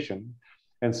conversation.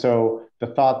 And so the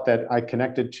thought that I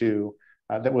connected to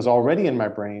that was already in my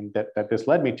brain that this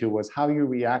led me to was how you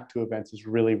react to events is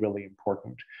really, really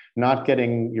important. Not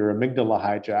getting your amygdala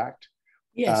hijacked,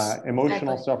 yes,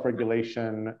 emotional exactly.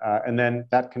 Self-regulation, and then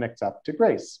that connects up to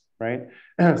grace. Right?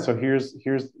 So here's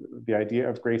the idea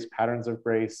of grace, patterns of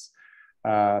grace,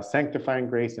 sanctifying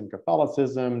grace in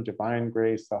Catholicism, divine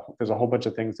grace. There's a whole bunch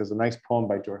of things. There's a nice poem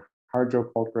by George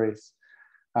Hardjo called Grace.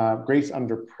 Grace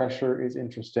under pressure is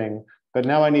interesting, but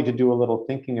now I need to do a little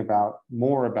thinking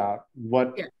more about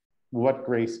what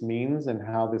grace means and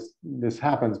how this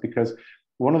happens, because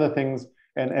one of the things,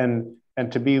 and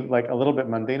to be like a little bit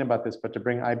mundane about this, but to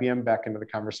bring IBM back into the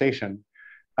conversation.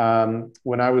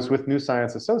 When I was with New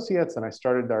Science Associates and I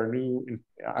started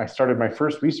my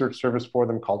first research service for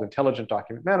them called Intelligent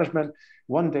Document Management.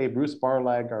 One day, Bruce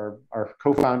Barlag, our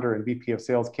co-founder and VP of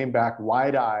sales, came back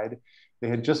wide-eyed. They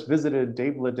had just visited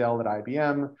Dave Liddell at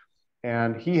IBM,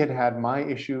 and he had my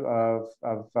issue of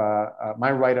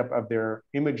my write-up of their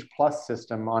Image Plus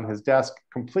system on his desk,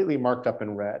 completely marked up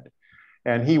in red.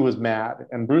 And he was mad.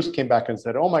 And Bruce came back and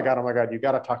said, oh my God, you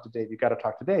got to talk to Dave. You got to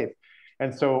talk to Dave.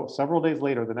 And so several days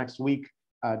later, the next week,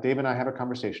 Dave and I have a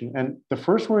conversation. And the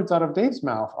first words out of Dave's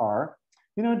mouth are,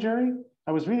 Jerry,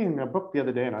 I was reading a book the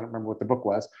other day, and I don't remember what the book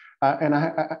was,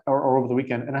 or over the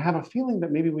weekend, and I have a feeling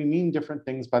that maybe we mean different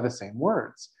things by the same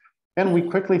words. And we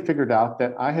quickly figured out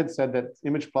that I had said that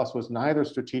Image Plus was neither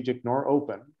strategic nor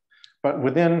open, but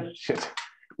within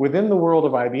the world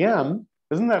of IBM,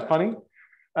 isn't that funny?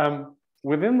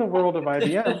 Within the world of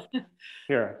IBM,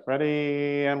 here,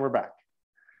 ready, and we're back.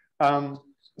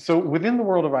 So within the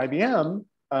world of IBM,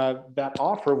 that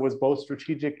offer was both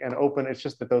strategic and open. It's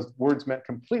just that those words meant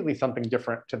completely something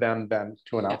different to them than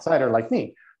to an outsider like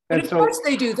me. And of course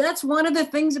they do. That's one of the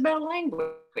things about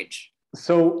language.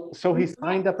 So he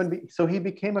signed up so he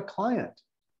became a client,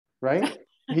 right?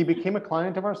 he became a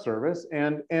client of our service,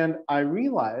 and I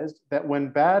realized that when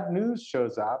bad news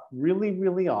shows up, really,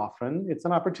 really often, it's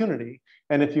an opportunity.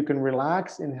 And if you can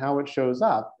relax in how it shows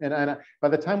up, and by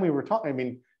the time we were talking, I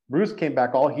mean, Bruce came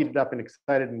back all heated up and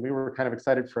excited, and we were kind of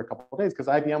excited for a couple of days because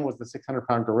IBM was the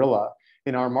 600-pound gorilla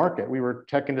in our market. We were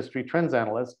tech industry trends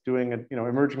analysts doing,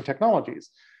 emerging technologies.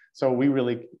 So we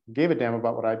really gave a damn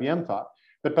about what IBM thought.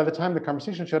 But by the time the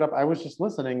conversation showed up, I was just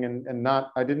listening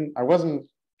I wasn't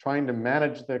trying to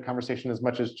manage the conversation as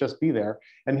much as just be there.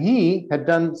 And he had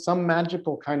done some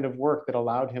magical kind of work that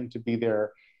allowed him to be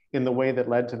there in the way that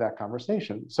led to that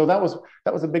conversation. So that was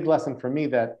a big lesson for me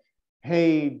that,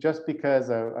 hey, just because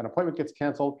an appointment gets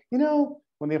canceled,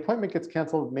 when the appointment gets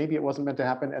canceled, maybe it wasn't meant to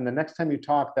happen. And the next time you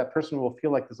talk, that person will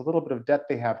feel like there's a little bit of debt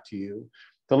they have to you.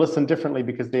 They'll listen differently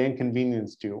because they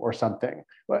inconvenienced you or something.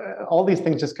 All these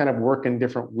things just kind of work in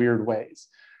different weird ways.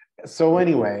 So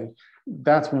anyway,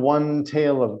 that's one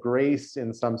tale of grace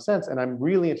in some sense. And I'm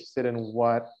really interested in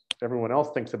what everyone else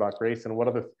thinks about grace and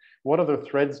what other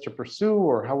threads to pursue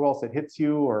or how else it hits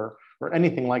you or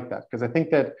anything like that. Because I think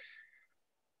that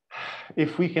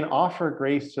if we can offer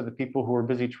grace to the people who are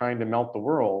busy trying to melt the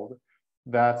world,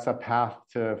 that's a path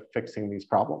to fixing these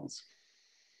problems.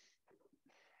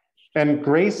 And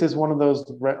grace is one of those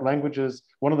languages,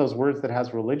 one of those words that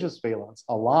has religious valence,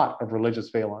 a lot of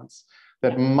religious valence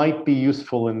that might be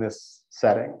useful in this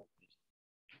setting.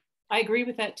 I agree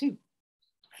with that too.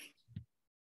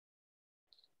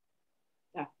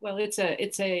 Yeah, well, it's a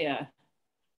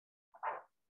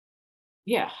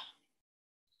yeah.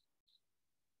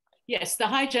 Yes, the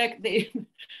hijack. The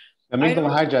amygdala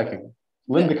hijacking.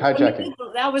 Limbic hijacking.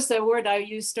 That was the word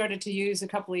I started to use a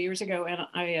couple of years ago, and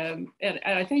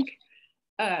I think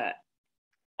that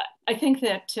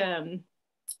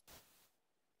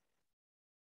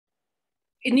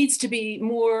it needs to be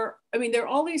more. I mean, there are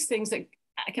all these things that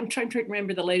I'm trying to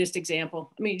remember the latest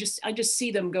example. I mean, I just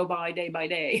see them go by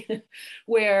day,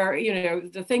 where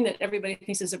the thing that everybody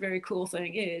thinks is a very cool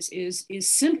thing is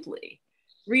simply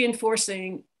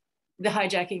reinforcing the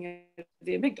hijacking of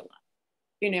the amygdala.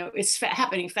 It's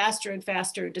happening faster and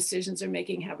faster. Decisions are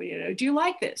making happening. Do you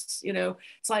like this?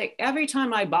 It's like every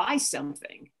time I buy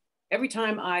something, every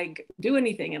time I do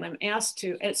anything, and I'm asked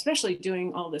to, especially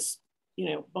doing all this,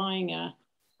 buying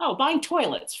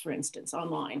toilets, for instance,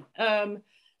 online,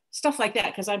 stuff like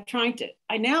that. Because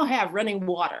I now have running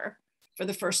water for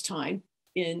the first time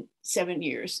in 7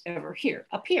 years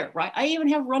up here, right? I even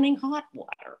have running hot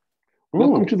water.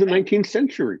 Welcome to the 19th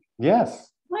century.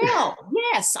 Yes. Well,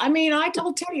 yes. I mean, I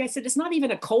told Teddy, I said, it's not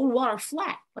even a cold water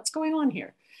flat. What's going on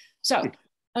here? So,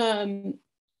 but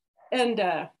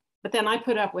then I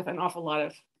put up with an awful lot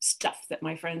of stuff that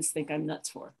my friends think I'm nuts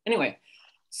for. Anyway,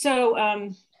 so,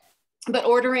 but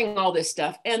ordering all this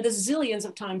stuff, and the zillions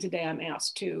of times a day I'm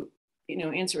asked to,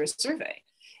 answer a survey.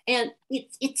 And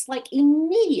it's like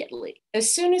immediately,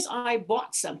 as soon as I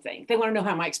bought something, they want to know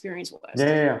how my experience was.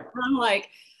 Yeah. And I'm like,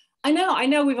 I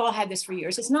know we've all had this for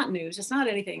years. It's not news. It's not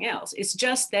anything else. It's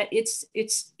just that it's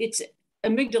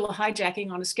amygdala hijacking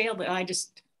on a scale that I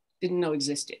just didn't know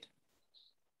existed.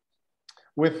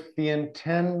 With the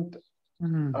intent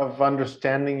of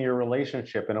understanding your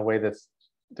relationship in a way that's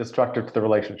destructive to the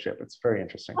relationship. It's very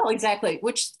interesting. Oh, exactly.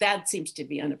 Which that seems to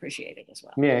be unappreciated as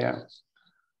well. Yeah.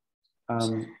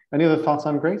 Any other thoughts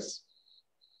on grace?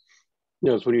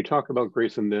 Yes, when you talk about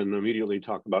grace and then immediately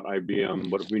talk about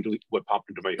IBM, what popped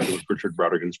into my head was Richard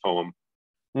Brautigan's poem.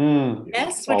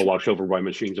 Yes. All washed over by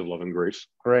machines of love and grace.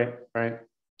 Right.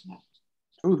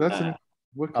 Oh, that's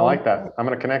I like that. I'm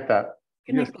going to connect that.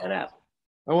 Connect that up.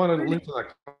 I want to link to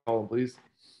that column, please.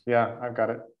 Yeah, I've got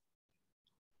it.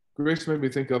 Grace made me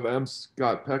think of M.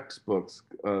 Scott Peck's books.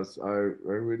 I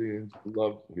really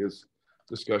love his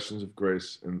discussions of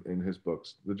grace in his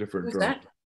books, the different Who's drums. that?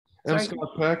 M.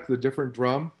 Scott Peck, The Different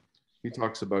Drum, he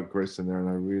talks about grace in there, and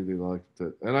I really liked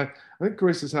it. And I think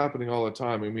grace is happening all the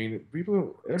time. I mean,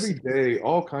 people, every day,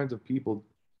 all kinds of people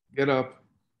get up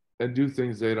and do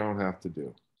things they don't have to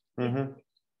do. Mm-hmm.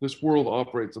 This world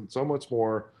operates on so much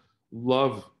more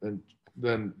love and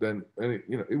than any,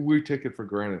 we take it for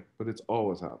granted, but it's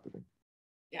always happening.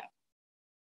 Yeah.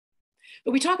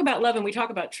 But we talk about love and we talk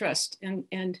about trust,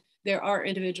 and there are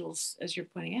individuals, as you're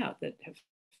pointing out, that have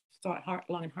thought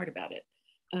long and hard about it.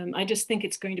 I just think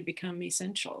it's going to become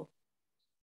essential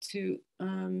to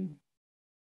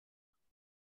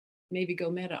maybe go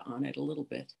meta on it a little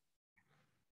bit.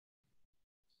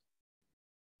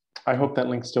 I hope that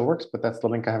link still works, but that's the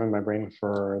link I have in my brain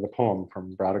for the poem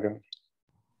from Brautigan.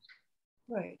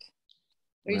 Right.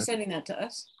 Are you sending that to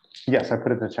us? Yes, I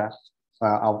put it in the chat.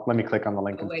 Let me click on the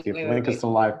link and see if the link is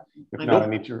still live. If not, I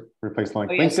need to replace the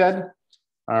link. Link dead?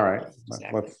 All right,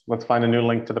 exactly. Let's find a new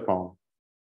link to the poem.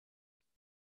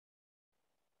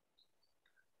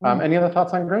 Any other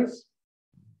thoughts on Grace?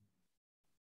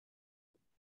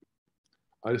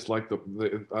 I just like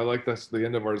I like that's the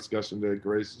end of our discussion today.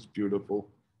 Grace is beautiful.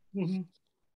 Mm-hmm.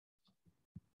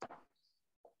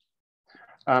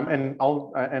 And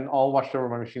All Watched Over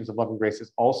by Machines of Love and Grace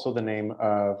is also the name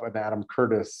of an Adam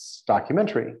Curtis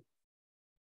documentary,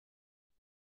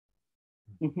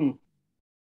 mm-hmm.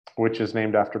 which is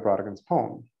named after Brautigan's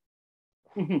poem.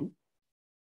 Mm-hmm.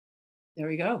 There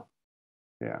we go.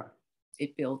 Yeah.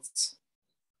 It builds.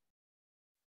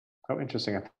 Oh,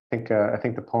 interesting. I think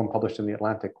the poem published in the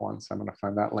Atlantic once. I'm going to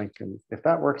find that link, and if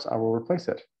that works, I will replace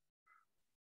it.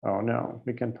 Oh no,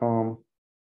 weekend poem.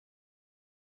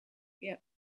 Yeah.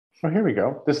 Oh, here we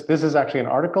go. This is actually an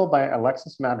article by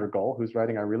Alexis Madrigal, whose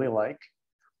writing I really like,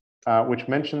 which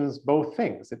mentions both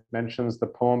things. It mentions the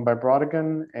poem by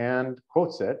Brautigan and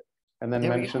quotes it, and then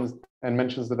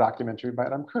mentions the documentary by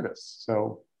Adam Curtis.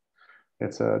 So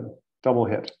it's a double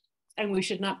hit. And we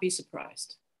should not be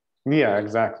surprised. Yeah,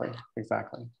 exactly.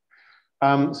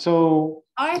 So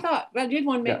I thought I did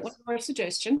want to make one more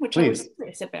suggestion, which I was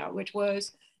curious about, which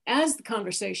was as the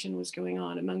conversation was going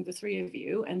on among the three of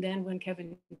you, and then when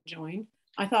Kevin joined,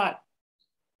 I thought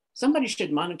somebody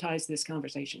should monetize this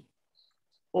conversation,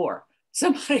 or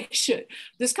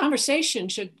this conversation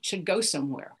should go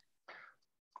somewhere.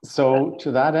 So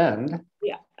to that end,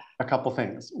 yeah, a couple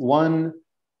things. One,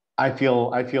 I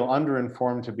feel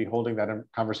underinformed to be holding that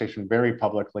conversation very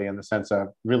publicly, in the sense of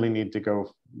really need to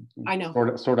go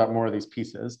sort out more of these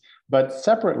pieces. But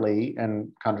separately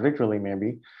and contradictorily,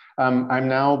 maybe, I'm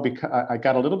now, I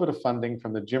got a little bit of funding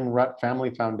from the Jim Rutt Family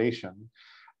Foundation,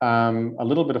 a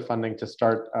little bit of funding to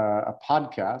start a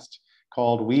podcast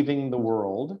called Weaving the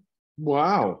World.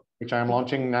 Wow. Which I'm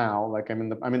launching now. Like I'm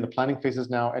in the planning phases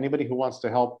now. Anybody who wants to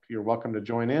help, you're welcome to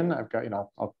join in. I've got,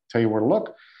 I'll tell you where to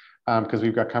look. Because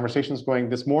we've got conversations going.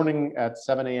 This morning at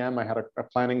 7 a.m. I had a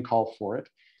planning call for it.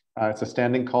 It's a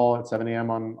standing call at 7 a.m.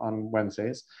 on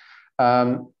Wednesdays.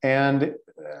 And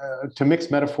to mix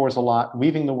metaphors a lot,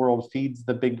 Weaving the World feeds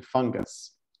the big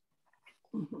fungus.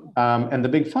 And the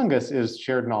big fungus is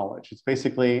shared knowledge. It's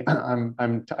basically,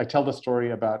 I tell the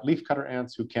story about leafcutter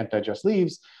ants who can't digest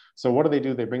leaves. So what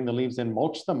do? They bring the leaves in,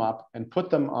 mulch them up, and put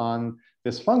them on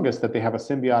this fungus that they have a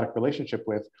symbiotic relationship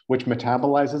with, which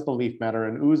metabolizes the leaf matter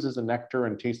and oozes a nectar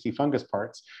and tasty fungus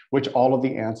parts, which all of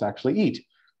the ants actually eat.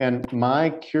 And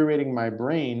my curating my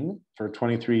brain for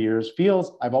 23 years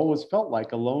I've always felt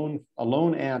like a lone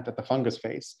ant at the fungus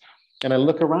face. And I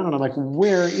look around and I'm like,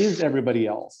 where is everybody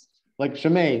else? Like,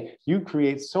 Shimei, you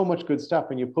create so much good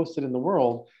stuff and you post it in the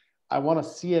world. I want to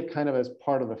see it kind of as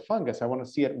part of the fungus. I want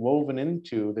to see it woven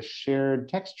into the shared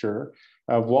texture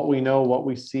of what we know, what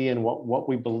we see, and what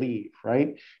we believe,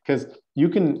 right? Because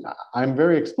I'm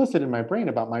very explicit in my brain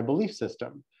about my belief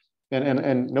system.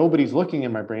 And nobody's looking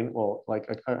in my brain. Well, like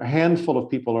a handful of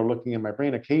people are looking in my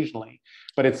brain occasionally,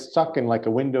 but it's stuck in like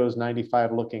a Windows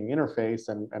 95 looking interface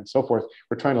and so forth.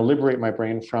 We're trying to liberate my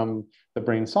brain from the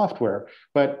brain software.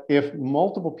 But if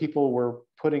multiple people were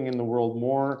putting in the world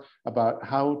more about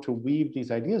how to weave these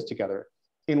ideas together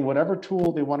in whatever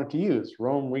tool they wanted to use,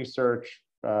 Rome Research,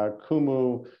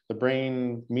 Kumu, the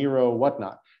brain, Miro,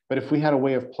 whatnot. But if we had a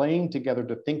way of playing together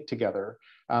to think together,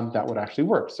 that would actually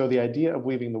work. So the idea of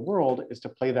Weaving the World is to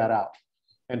play that out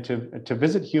and to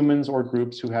visit humans or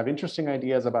groups who have interesting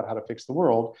ideas about how to fix the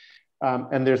world.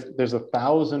 And there's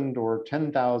 1,000 or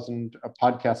 10,000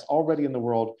 podcasts already in the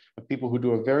world of people who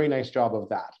do a very nice job of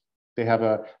that. They have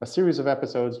a series of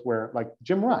episodes where, like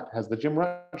Jim Rutt has the Jim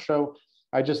Rutt Show.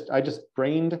 I just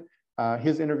brained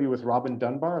his interview with Robin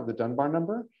Dunbar of the Dunbar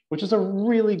Number, which is a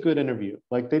really good interview.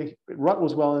 Like Rutt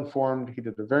was well informed. He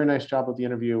did a very nice job of the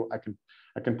interview. I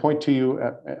can point to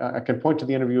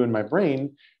the interview in my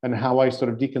brain and how I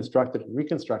sort of deconstructed and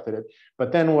reconstructed it.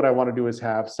 But then what I want to do is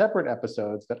have separate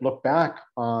episodes that look back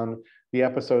on the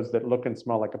episodes that look and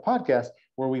smell like a podcast,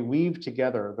 where we weave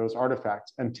together those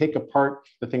artifacts and take apart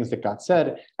the things that got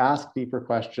said, ask deeper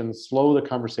questions, slow the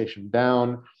conversation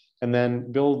down, and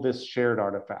then build this shared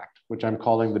artifact, which I'm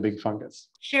calling the big fungus.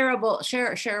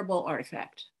 Shareable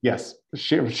artifact. Yes,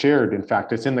 shared. In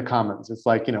fact, it's in the commons. It's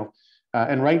like,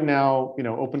 and right now,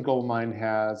 Open Global Mind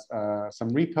has some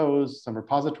repos, some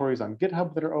repositories on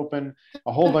GitHub that are open,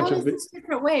 a whole bunch of.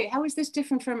 How is this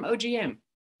different from OGM?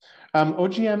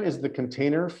 OGM is the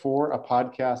container for a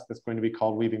podcast that's going to be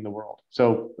called Weaving the World.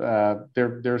 So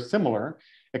they're similar,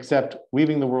 except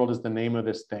Weaving the World is the name of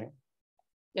this thing.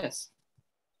 Yes.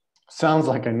 Sounds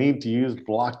like I need to use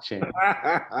blockchain.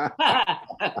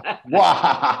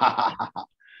 Wow.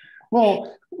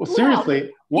 Well, Well,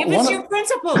 seriously, give us your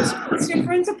principles. What's your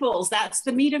principles? That's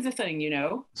the meat of the thing, you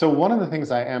know. So one of the things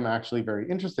I am actually very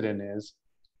interested in is,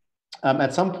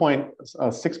 at some point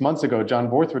 6 months ago,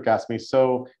 John Borthwick asked me,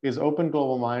 "So is Open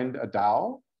Global Mind a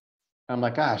DAO?" I'm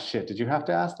like, "Ah, shit! Did you have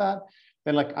to ask that?"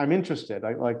 And like, I'm interested.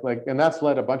 And that's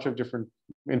led a bunch of different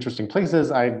interesting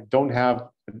places. I don't have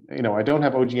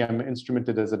OGM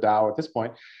instrumented as a DAO at this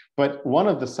point, but one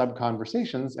of the sub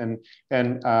conversations, and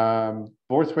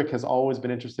Borthwick has always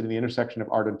been interested in the intersection of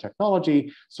art and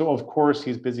technology. So of course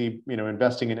he's busy,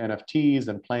 investing in NFTs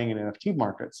and playing in NFT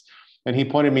markets. And he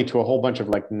pointed me to a whole bunch of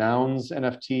like Nouns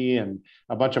NFT and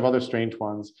a bunch of other strange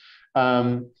ones.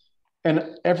 And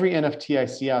every NFT I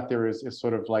see out there is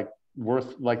sort of like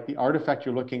worth, like the artifact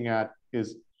you're looking at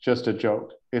is just a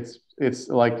joke. It's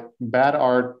like bad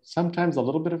art, sometimes a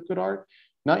little bit of good art,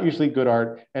 not usually good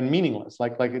art, and meaningless.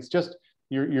 Like it's just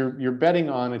you're betting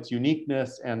on its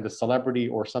uniqueness and the celebrity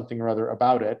or something or other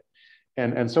about it,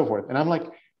 and so forth. And I'm like,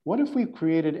 what if we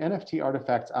created NFT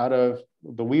artifacts out of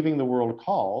the Weaving the World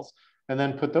calls, and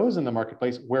then put those in the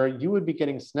marketplace where you would be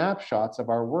getting snapshots of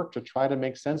our work to try to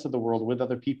make sense of the world with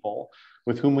other people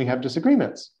with whom we have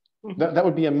disagreements? That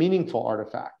would be a meaningful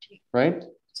artifact, right?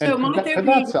 So might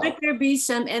there be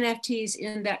some NFTs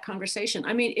in that conversation?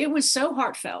 I mean, it was so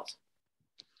heartfelt.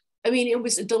 I mean, it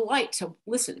was a delight to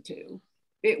listen to.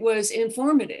 It was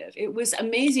informative. It was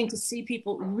amazing to see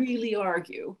people really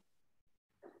argue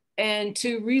and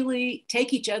to really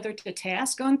take each other to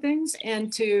task on things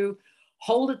and to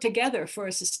hold it together for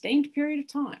a sustained period of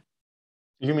time.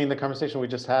 You mean the conversation we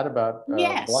just had about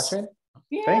blockchain?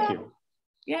 Yeah. Thank you.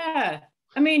 Yeah.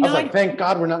 I mean, I was like, thank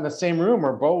God we're not in the same room,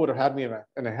 or Bo would have had me in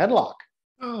a headlock.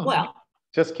 Oh. Well,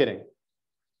 just kidding.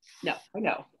 No, I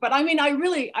know. But I mean, I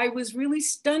was really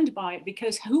stunned by it,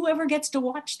 because whoever gets to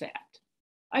watch that,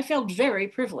 I felt very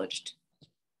privileged.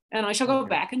 And I shall go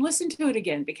back and listen to it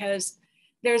again, because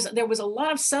there was a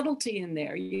lot of subtlety in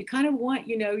there. You kind of want,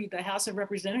 the House of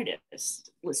Representatives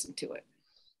to listen to it.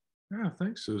 Yeah,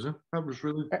 thanks, Susan. That was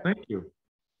really, thank you.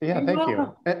 Yeah, thank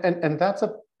you. And that's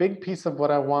a big piece of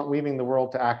what I want Weaving the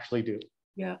World to actually do.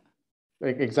 Yeah.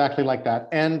 Exactly like that.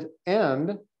 And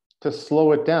to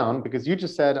slow it down, because you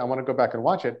just said, I want to go back and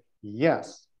watch it.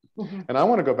 Yes. Mm-hmm. And I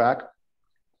want to go back.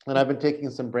 And I've been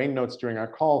taking some brain notes during our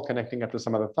call, connecting up to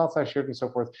some of the thoughts I shared and so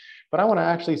forth. But I want to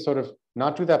actually sort of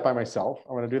not do that by myself.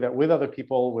 I want to do that with other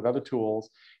people, with other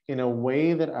tools, in a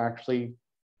way that actually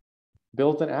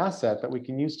builds an asset that we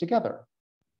can use together,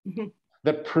 mm-hmm.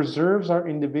 that preserves our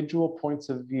individual points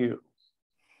of view,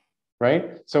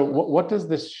 right? So what does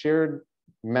this shared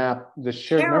map, this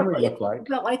shared memory look like?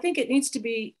 Well, I think it needs to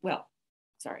be,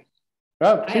 sorry.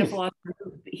 Oh, I have a lot.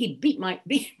 He beat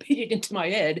it into my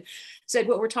head. Said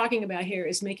what we're talking about here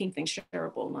is making things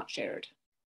shareable, not shared.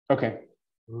 Okay.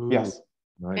 Ooh, yes.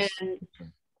 Nice. And,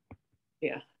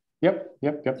 yeah. Yep.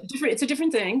 It's a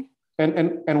different thing.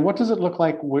 And what does it look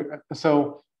like?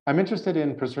 So I'm interested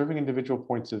in preserving individual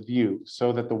points of view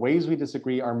so that the ways we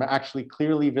disagree are actually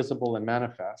clearly visible and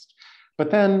manifest.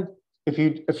 But then if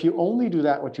you only do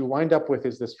that, what you wind up with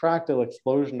is this fractal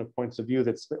explosion of points of view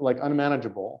that's like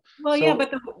unmanageable. Well, yeah,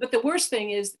 but the worst thing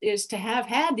is to have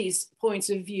had these points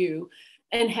of view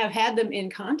and have had them in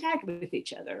contact with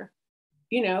each other,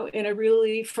 in a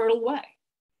really fertile way.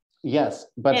 Yes,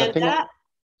 but the thing.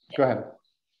 Go ahead.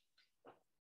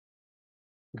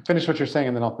 Finish what you're saying,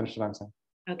 and then I'll finish what I'm saying.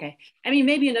 Okay. I mean,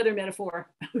 maybe another metaphor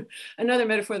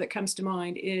that comes to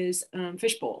mind is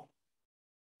fishbowl.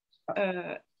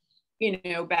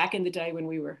 Back in the day when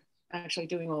we were actually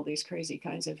doing all these crazy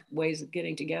kinds of ways of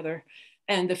getting together.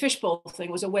 And the fishbowl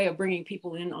thing was a way of bringing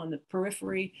people in on the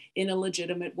periphery in a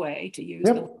legitimate way to use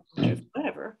the language of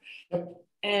whatever. Yep.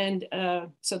 And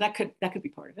so that could be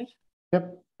part of it.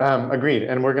 Yep, agreed.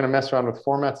 And we're going to mess around with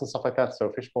formats and stuff like that.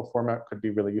 So fishbowl format could be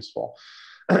really useful.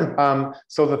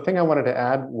 So the thing I wanted to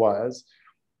add was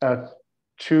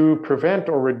to prevent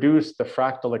or reduce the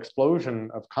fractal explosion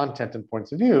of content and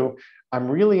points of view, I'm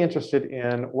really interested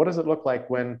in what does it look like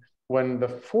when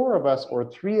the four of us or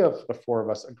three of the four of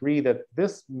us agree that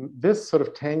this sort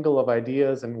of tangle of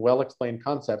ideas and well-explained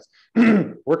concepts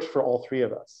works for all three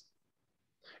of us.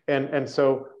 And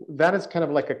so that is kind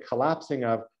of like a collapsing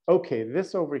of, okay,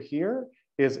 this over here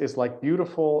is like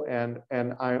beautiful, and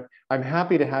I'm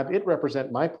happy to have it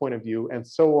represent my point of view, and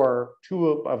so are two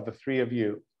of the three of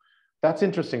you. That's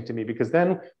interesting to me, because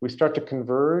then we start to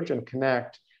converge and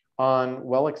connect on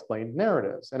well-explained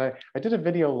narratives. And I did a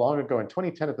video long ago in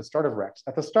 2010 at the start of Rex.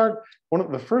 At the start, one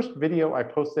of the first video I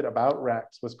posted about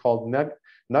Rex was called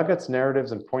Nuggets,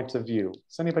 Narratives, and Points of View.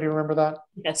 Does anybody remember that?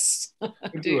 Yes. I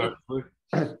do, actually.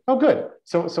 Oh, good.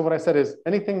 So what I said is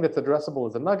anything that's addressable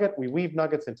is a nugget. We weave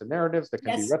nuggets into narratives that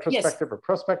can be retrospective or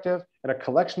prospective, and a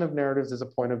collection of narratives is a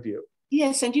point of view.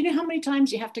 Yes, and you know how many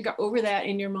times you have to go over that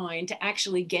in your mind to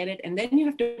actually get it, and then you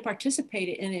have to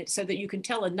participate in it so that you can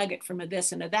tell a nugget from a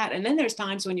this and a that. And then there's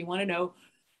times when you want to know,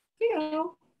 you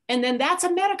know, and then that's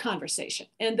a meta conversation.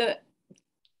 And the,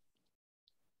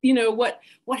 you know, what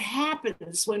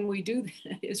happens when we do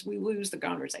that is we lose the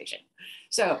conversation.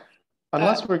 So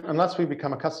unless we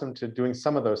become accustomed to doing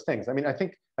some of those things. I mean, I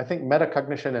think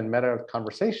metacognition and meta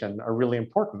conversation are really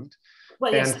important.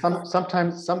 Well, and yes.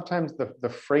 sometimes the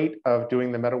freight of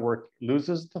doing the meta work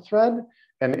loses the thread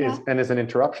and is an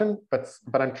interruption. But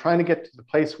I'm trying to get to the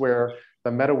place where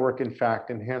the meta work in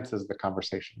fact enhances the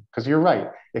conversation. Because you're right,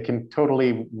 it can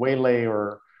totally waylay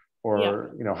or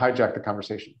you know, hijack the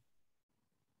conversation.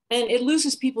 And it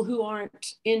loses people who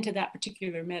aren't into that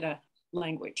particular meta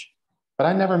language. But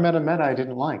I never met a meta I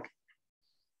didn't like.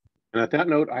 And at that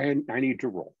note, I need to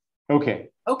roll. Okay.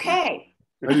 Okay.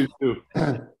 I do too.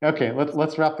 Okay,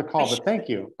 let's wrap the call. But thank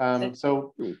you. And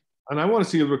I want to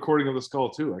see a recording of the skull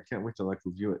too. I can't wait to like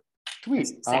review it. Sweet.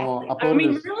 Exactly. I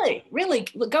mean, really,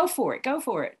 go for it. Go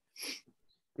for it.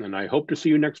 And I hope to see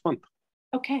you next month.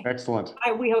 Okay. Excellent.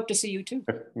 We hope to see you too.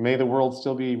 May the world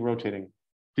still be rotating.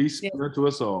 Peace to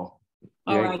us all.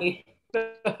 All righty.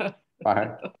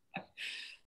 Bye.